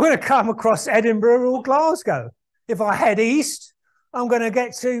to come across Edinburgh or Glasgow. If I head east, I'm going to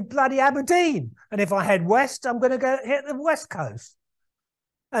get to bloody Aberdeen. And if I head west, I'm going to hit the west coast.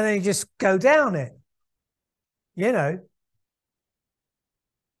 And then you just go down it. You know.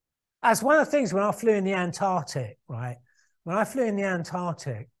 That's one of the things when I flew in the Antarctic, right? When I flew in the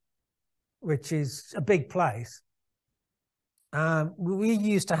Antarctic, which is a big place, we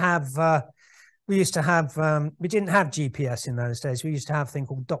didn't have GPS in those days. We used to have a thing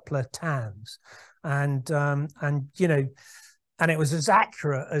called Doppler TANs, and you know, and it was as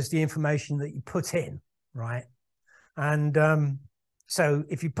accurate as the information that you put in, right? And so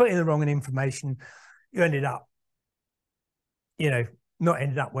if you put in the wrong information, you ended up, you know, not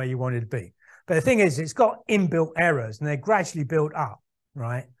ended up where you wanted to be. But the thing is, it's got inbuilt errors, and they're gradually built up,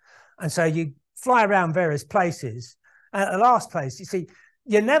 right? And so you fly around various places. And at the last place, you see,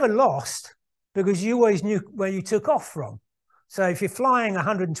 you're never lost because you always knew where you took off from. So if you're flying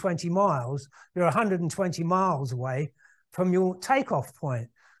 120 miles, you're 120 miles away from your takeoff point.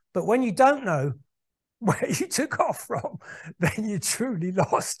 But when you don't know where you took off from, then you're truly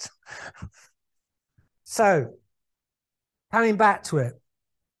lost. So coming back to it,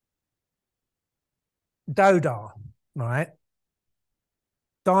 DODR, right?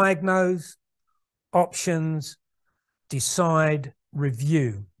 Diagnose, options, decide,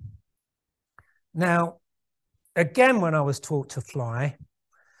 review. Now, again, when I was taught to fly,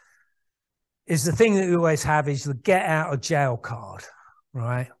 is the thing that you always have is the get out of jail card,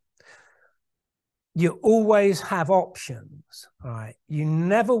 right? You always have options, right? You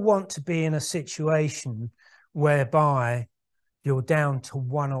never want to be in a situation whereby you're down to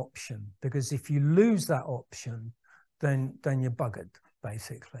one option, because if you lose that option, then you're buggered,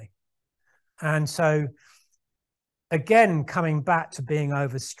 basically. And so, again, coming back to being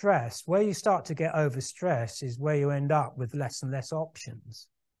overstressed, where you start to get overstressed is where you end up with less and less options.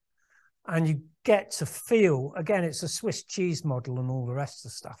 And you get to feel, again, it's a Swiss cheese model and all the rest of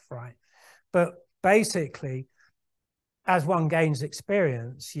the stuff, right? But basically, as one gains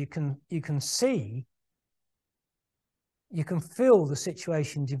experience, you can see, you can feel the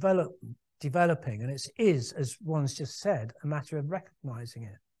situation developing, and it is, as one's just said, a matter of recognizing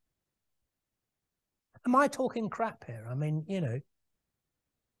it. Am I talking crap here? I mean, you know.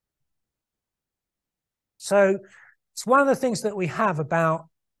 So it's one of the things that we have about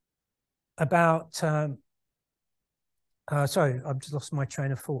sorry, I've just lost my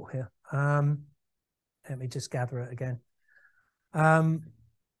train of thought here. Let me just gather it again. Yeah,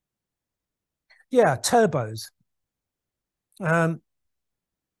 turbos. One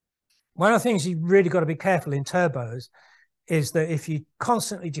of the things you really got to be careful in turbos is that if you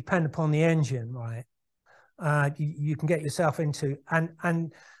constantly depend upon the engine, right, you can get yourself into,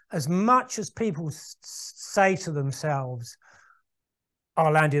 and as much as people say to themselves,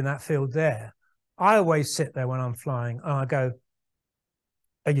 I'll land in that field there, I always sit there when I'm flying and I go,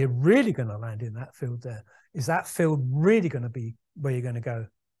 are you really going to land in that field there? Is that field really going to be where you're going to go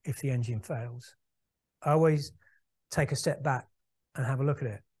if the engine fails? I always take a step back and have a look at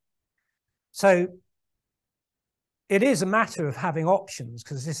it. So it is a matter of having options,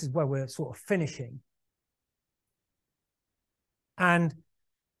 because this is where we're sort of finishing. And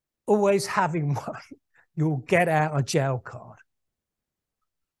always having one, you'll get out of jail card.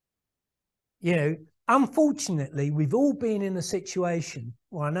 You know, unfortunately, we've all been in a situation,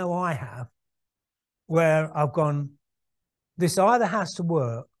 well, I know I have, where I've gone, this either has to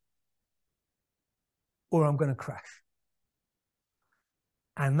work or I'm going to crash.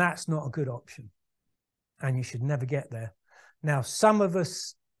 And that's not a good option. And you should never get there. Now, some of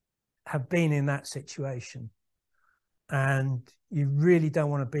us have been in that situation, and you really don't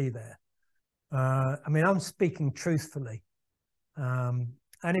want to be there. I mean, I'm speaking truthfully.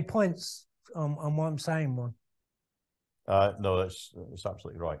 Any points on what I'm saying, Juan? No, that's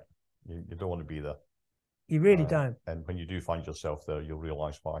absolutely right. You don't want to be there. You really don't. And when you do find yourself there, you'll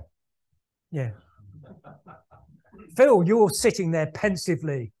realise why. Yeah. Phil, you're sitting there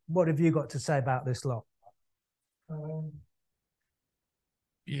pensively. What have you got to say about this lot?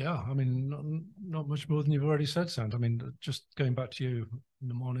 Yeah, I mean, not much more than you've already said, Sant. I mean, just going back to your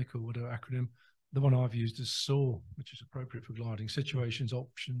mnemonic or whatever acronym, the one I've used is SOAR, which is appropriate for gliding: situations,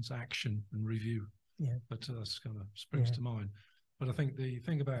 options, action, and review. Yeah, but that's kind of springs to mind. But I think the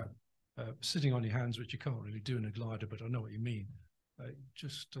thing about sitting on your hands, which you can't really do in a glider, but I know what you mean. I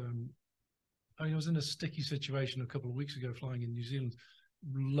mean, I was in a sticky situation a couple of weeks ago flying in New Zealand,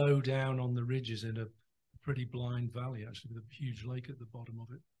 low down on the ridges in a pretty blind valley, actually, with a huge lake at the bottom of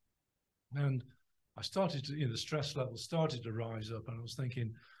it. And I started to, the stress level started to rise up, and I was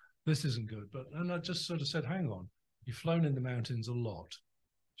thinking, this isn't good. And I just sort of said, hang on, you've flown in the mountains a lot.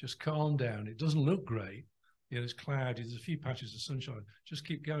 Just calm down. It doesn't look great. It's cloudy. There's a few patches of sunshine. Just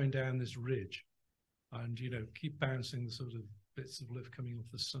keep going down this ridge and, keep bouncing the sort of bits of lift coming off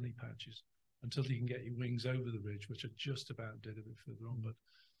the sunny patches until you can get your wings over the ridge, which I just about did a bit further on. But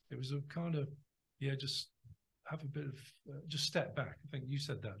it was a kind of, just have a bit of, just step back. I think you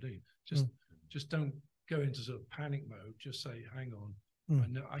said that, didn't you? Just don't go into sort of panic mode. Just say, hang on. I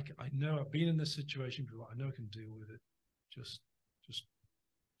know I've been in this situation before. I know I can deal with it. Just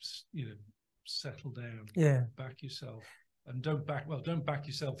settle down. Yeah. Back yourself, and don't back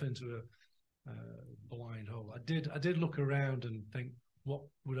yourself into a blind hole. I did look around and think, what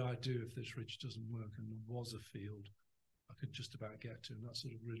would I do if this ridge doesn't work? And there was a field I could just about get to, and that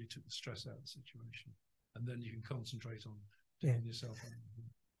sort of really took the stress out of the situation. And then you can concentrate on taking yourself on.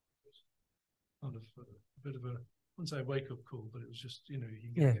 Kind of a bit of a, I wouldn't say a wake-up call, but it was just, you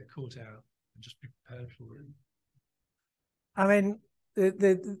can get caught out and just be prepared for it. I mean,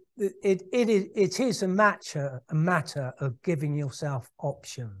 it is a matter of giving yourself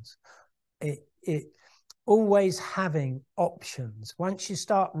options. It always having options. Once you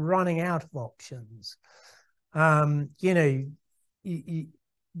start running out of options,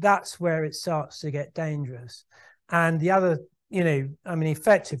 that's where it starts to get dangerous. And the other, I mean,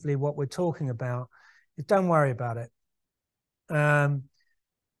 effectively what we're talking about is don't worry about it.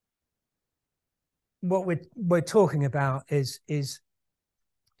 What we're talking about is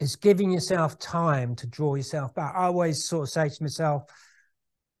giving yourself time to draw yourself back. I always sort of say to myself,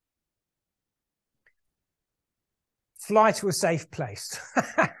 fly to a safe place.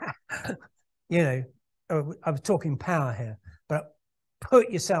 I'm talking power here, but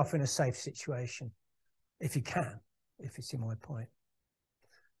put yourself in a safe situation if you can, if you see my point.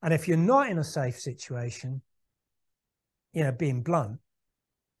 And if you're not in a safe situation, being blunt,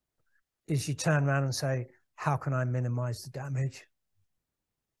 is you turn around and say, how can I minimize the damage?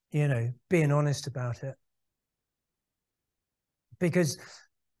 Being honest about it. Because,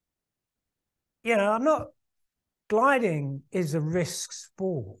 gliding is a risk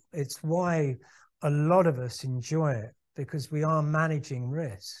sport. It's why a lot of us enjoy it, because we are managing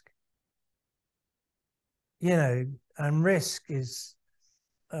risk. And risk is,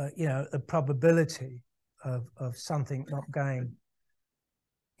 the probability of something not going,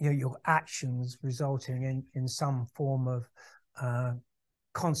 your actions resulting in some form of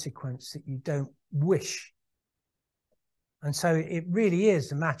consequence that you don't wish. And so it really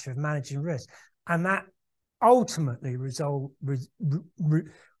is a matter of managing risk. And that ultimately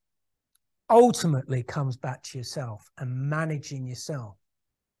ultimately comes back to yourself and managing yourself,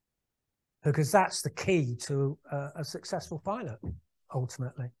 because that's the key to a successful pilot,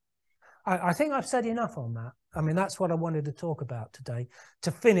 ultimately. I think I've said enough on that. I mean, that's what I wanted to talk about today,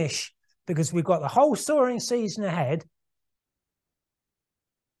 to finish, because we've got the whole soaring season ahead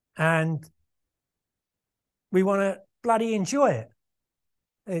and we want to bloody enjoy it.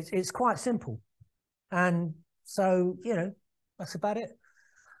 It's quite simple. And so, that's about it.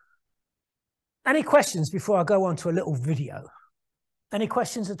 Any questions before I go on to a little video? Any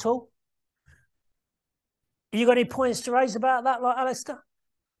questions at all? You got any points to raise about that, like Alistair?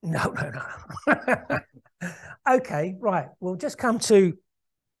 No. Okay, right. We'll just come to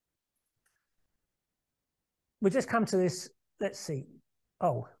this. Let's see.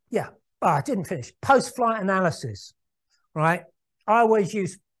 Oh, yeah. I didn't finish. Post-flight analysis, right? I always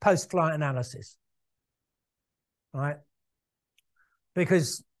use post-flight analysis, right?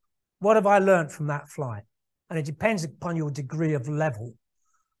 Because what have I learned from that flight? And it depends upon your degree of level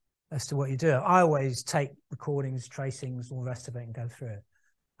as to what you do. I always take recordings, tracings, all the rest of it and go through it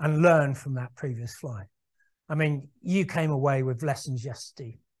and learn from that previous flight. I mean, you came away with lessons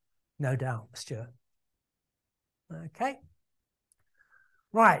yesterday, no doubt, Stuart. Okay.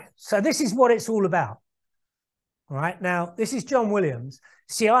 Right. So this is what it's all about. All right. Now, this is John Williams.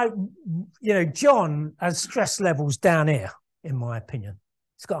 See, John has stress levels down here, in my opinion.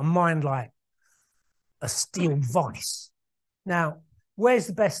 He's got a mind like a steel vice. Now, where's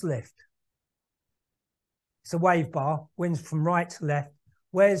the best lift? It's a wave bar, wind's from right to left.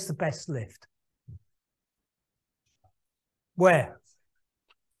 Where's the best lift? Where?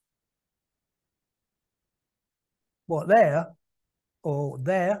 What, there? Or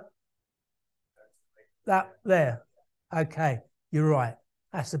there? That there. Okay, you're right.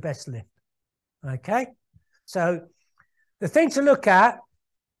 That's the best lift. Okay, so the thing to look at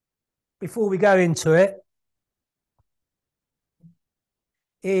before we go into it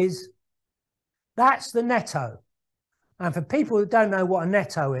is that's the netto. And for people who don't know what a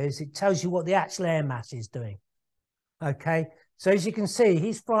netto is, it tells you what the actual air mass is doing. Okay, so as you can see,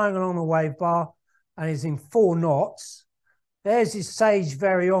 he's flying along the wave bar and he's in 4 knots. There's his Sage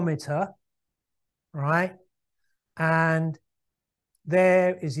variometer, right? And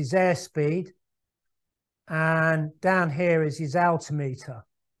there is his airspeed. And down here is his altimeter.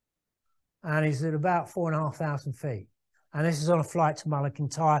 And he's at about 4,500 feet. And this is on a flight to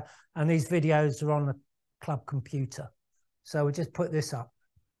Mullintyre. And these videos are on the club computer. So we'll just put this up.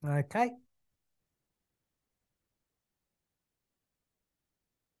 Okay.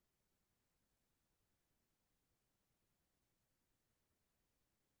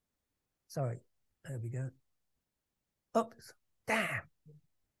 Sorry. There we go. Oops. Damn.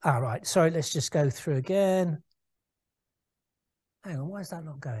 All right. Sorry. Let's just go through again. Hang on. Why is that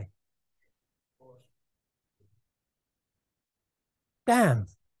not going? Damn.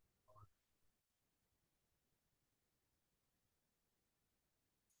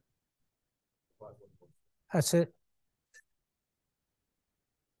 That's it.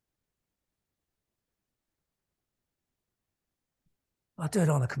 I'll do it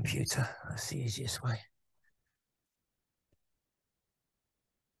on a computer. That's the easiest way.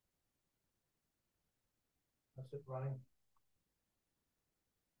 That's it running.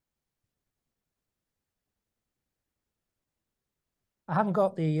 I haven't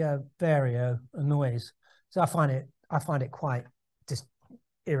got the vario noise, so I find it quite just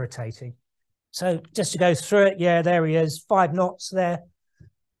irritating. So just to go through it, yeah, there he is, 5 knots there.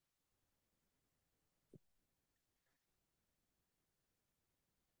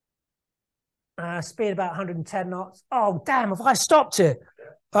 Speed about 110 knots. Oh, damn, have I stopped it?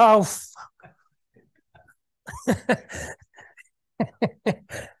 Oh,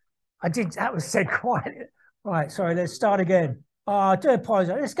 I did, that was said quiet. Right, sorry, let's start again. Oh, I do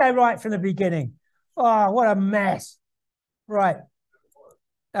apologize. Let's go right from the beginning. Oh, what a mess. Right.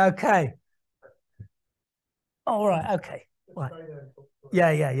 Okay. All right, okay. Right.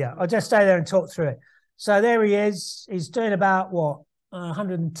 Yeah. I'll just stay there and talk through it. So there he is. He's doing about what?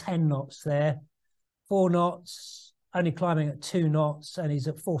 110 knots there. 4 knots, only climbing at 2 knots, and he's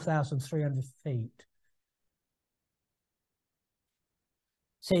at 4,300 feet.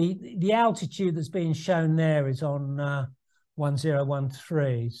 See, the altitude that's being shown there is on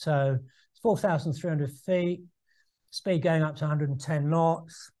 1013. So it's 4,300 feet, speed going up to 110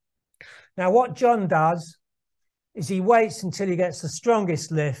 knots. Now, what John does is he waits until he gets the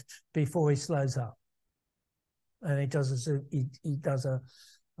strongest lift before he slows up. And he does a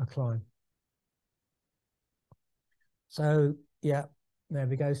climb. So, yeah, there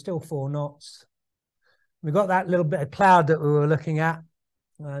we go, still 4 knots. We've got that little bit of cloud that we were looking at,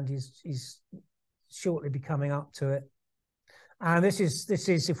 and he's shortly be coming up to it. And this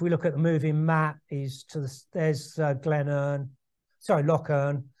is if we look at the moving map, there's Loch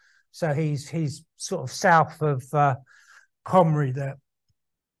Erne. So he's sort of south of Comrie there.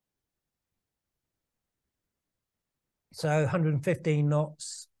 So 115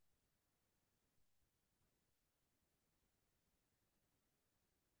 knots.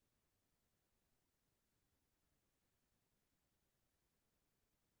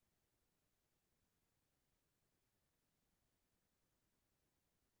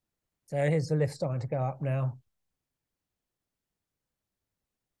 So here's the lift starting to go up now.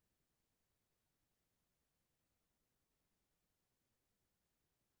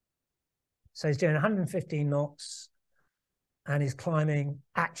 So he's doing 115 knots and he's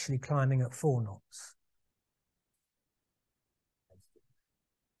actually climbing at 4 knots.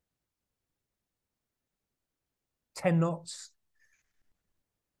 $10 knots.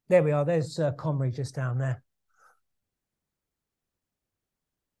 There we are. There's Comrie just down there.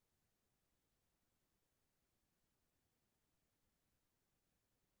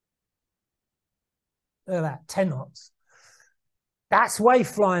 Look at that, 10 knots. That's wave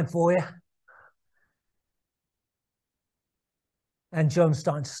flying for you. And John's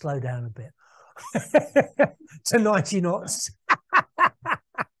starting to slow down a bit to 90 knots.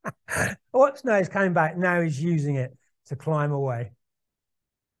 Oops, no, he's coming back. Now he's using it to climb away.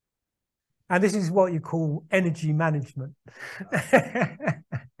 And this is what you call energy management.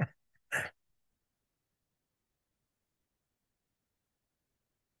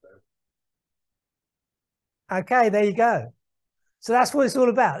 Okay, there you go. So that's what it's all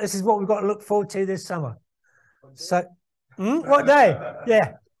about. This is what we've got to look forward to this summer. So, what day?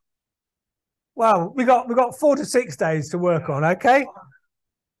 Yeah. Well, we got 4 to 6 days to work on. Okay.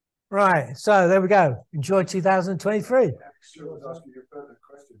 Right. So there we go. Enjoy 2023.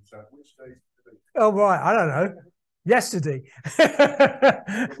 Oh right. I don't know. Yesterday. They'll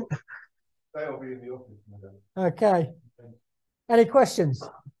be in the office. Okay. Any questions?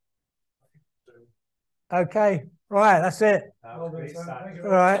 Okay. Right. That's it. All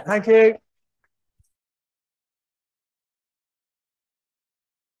right. Thank you.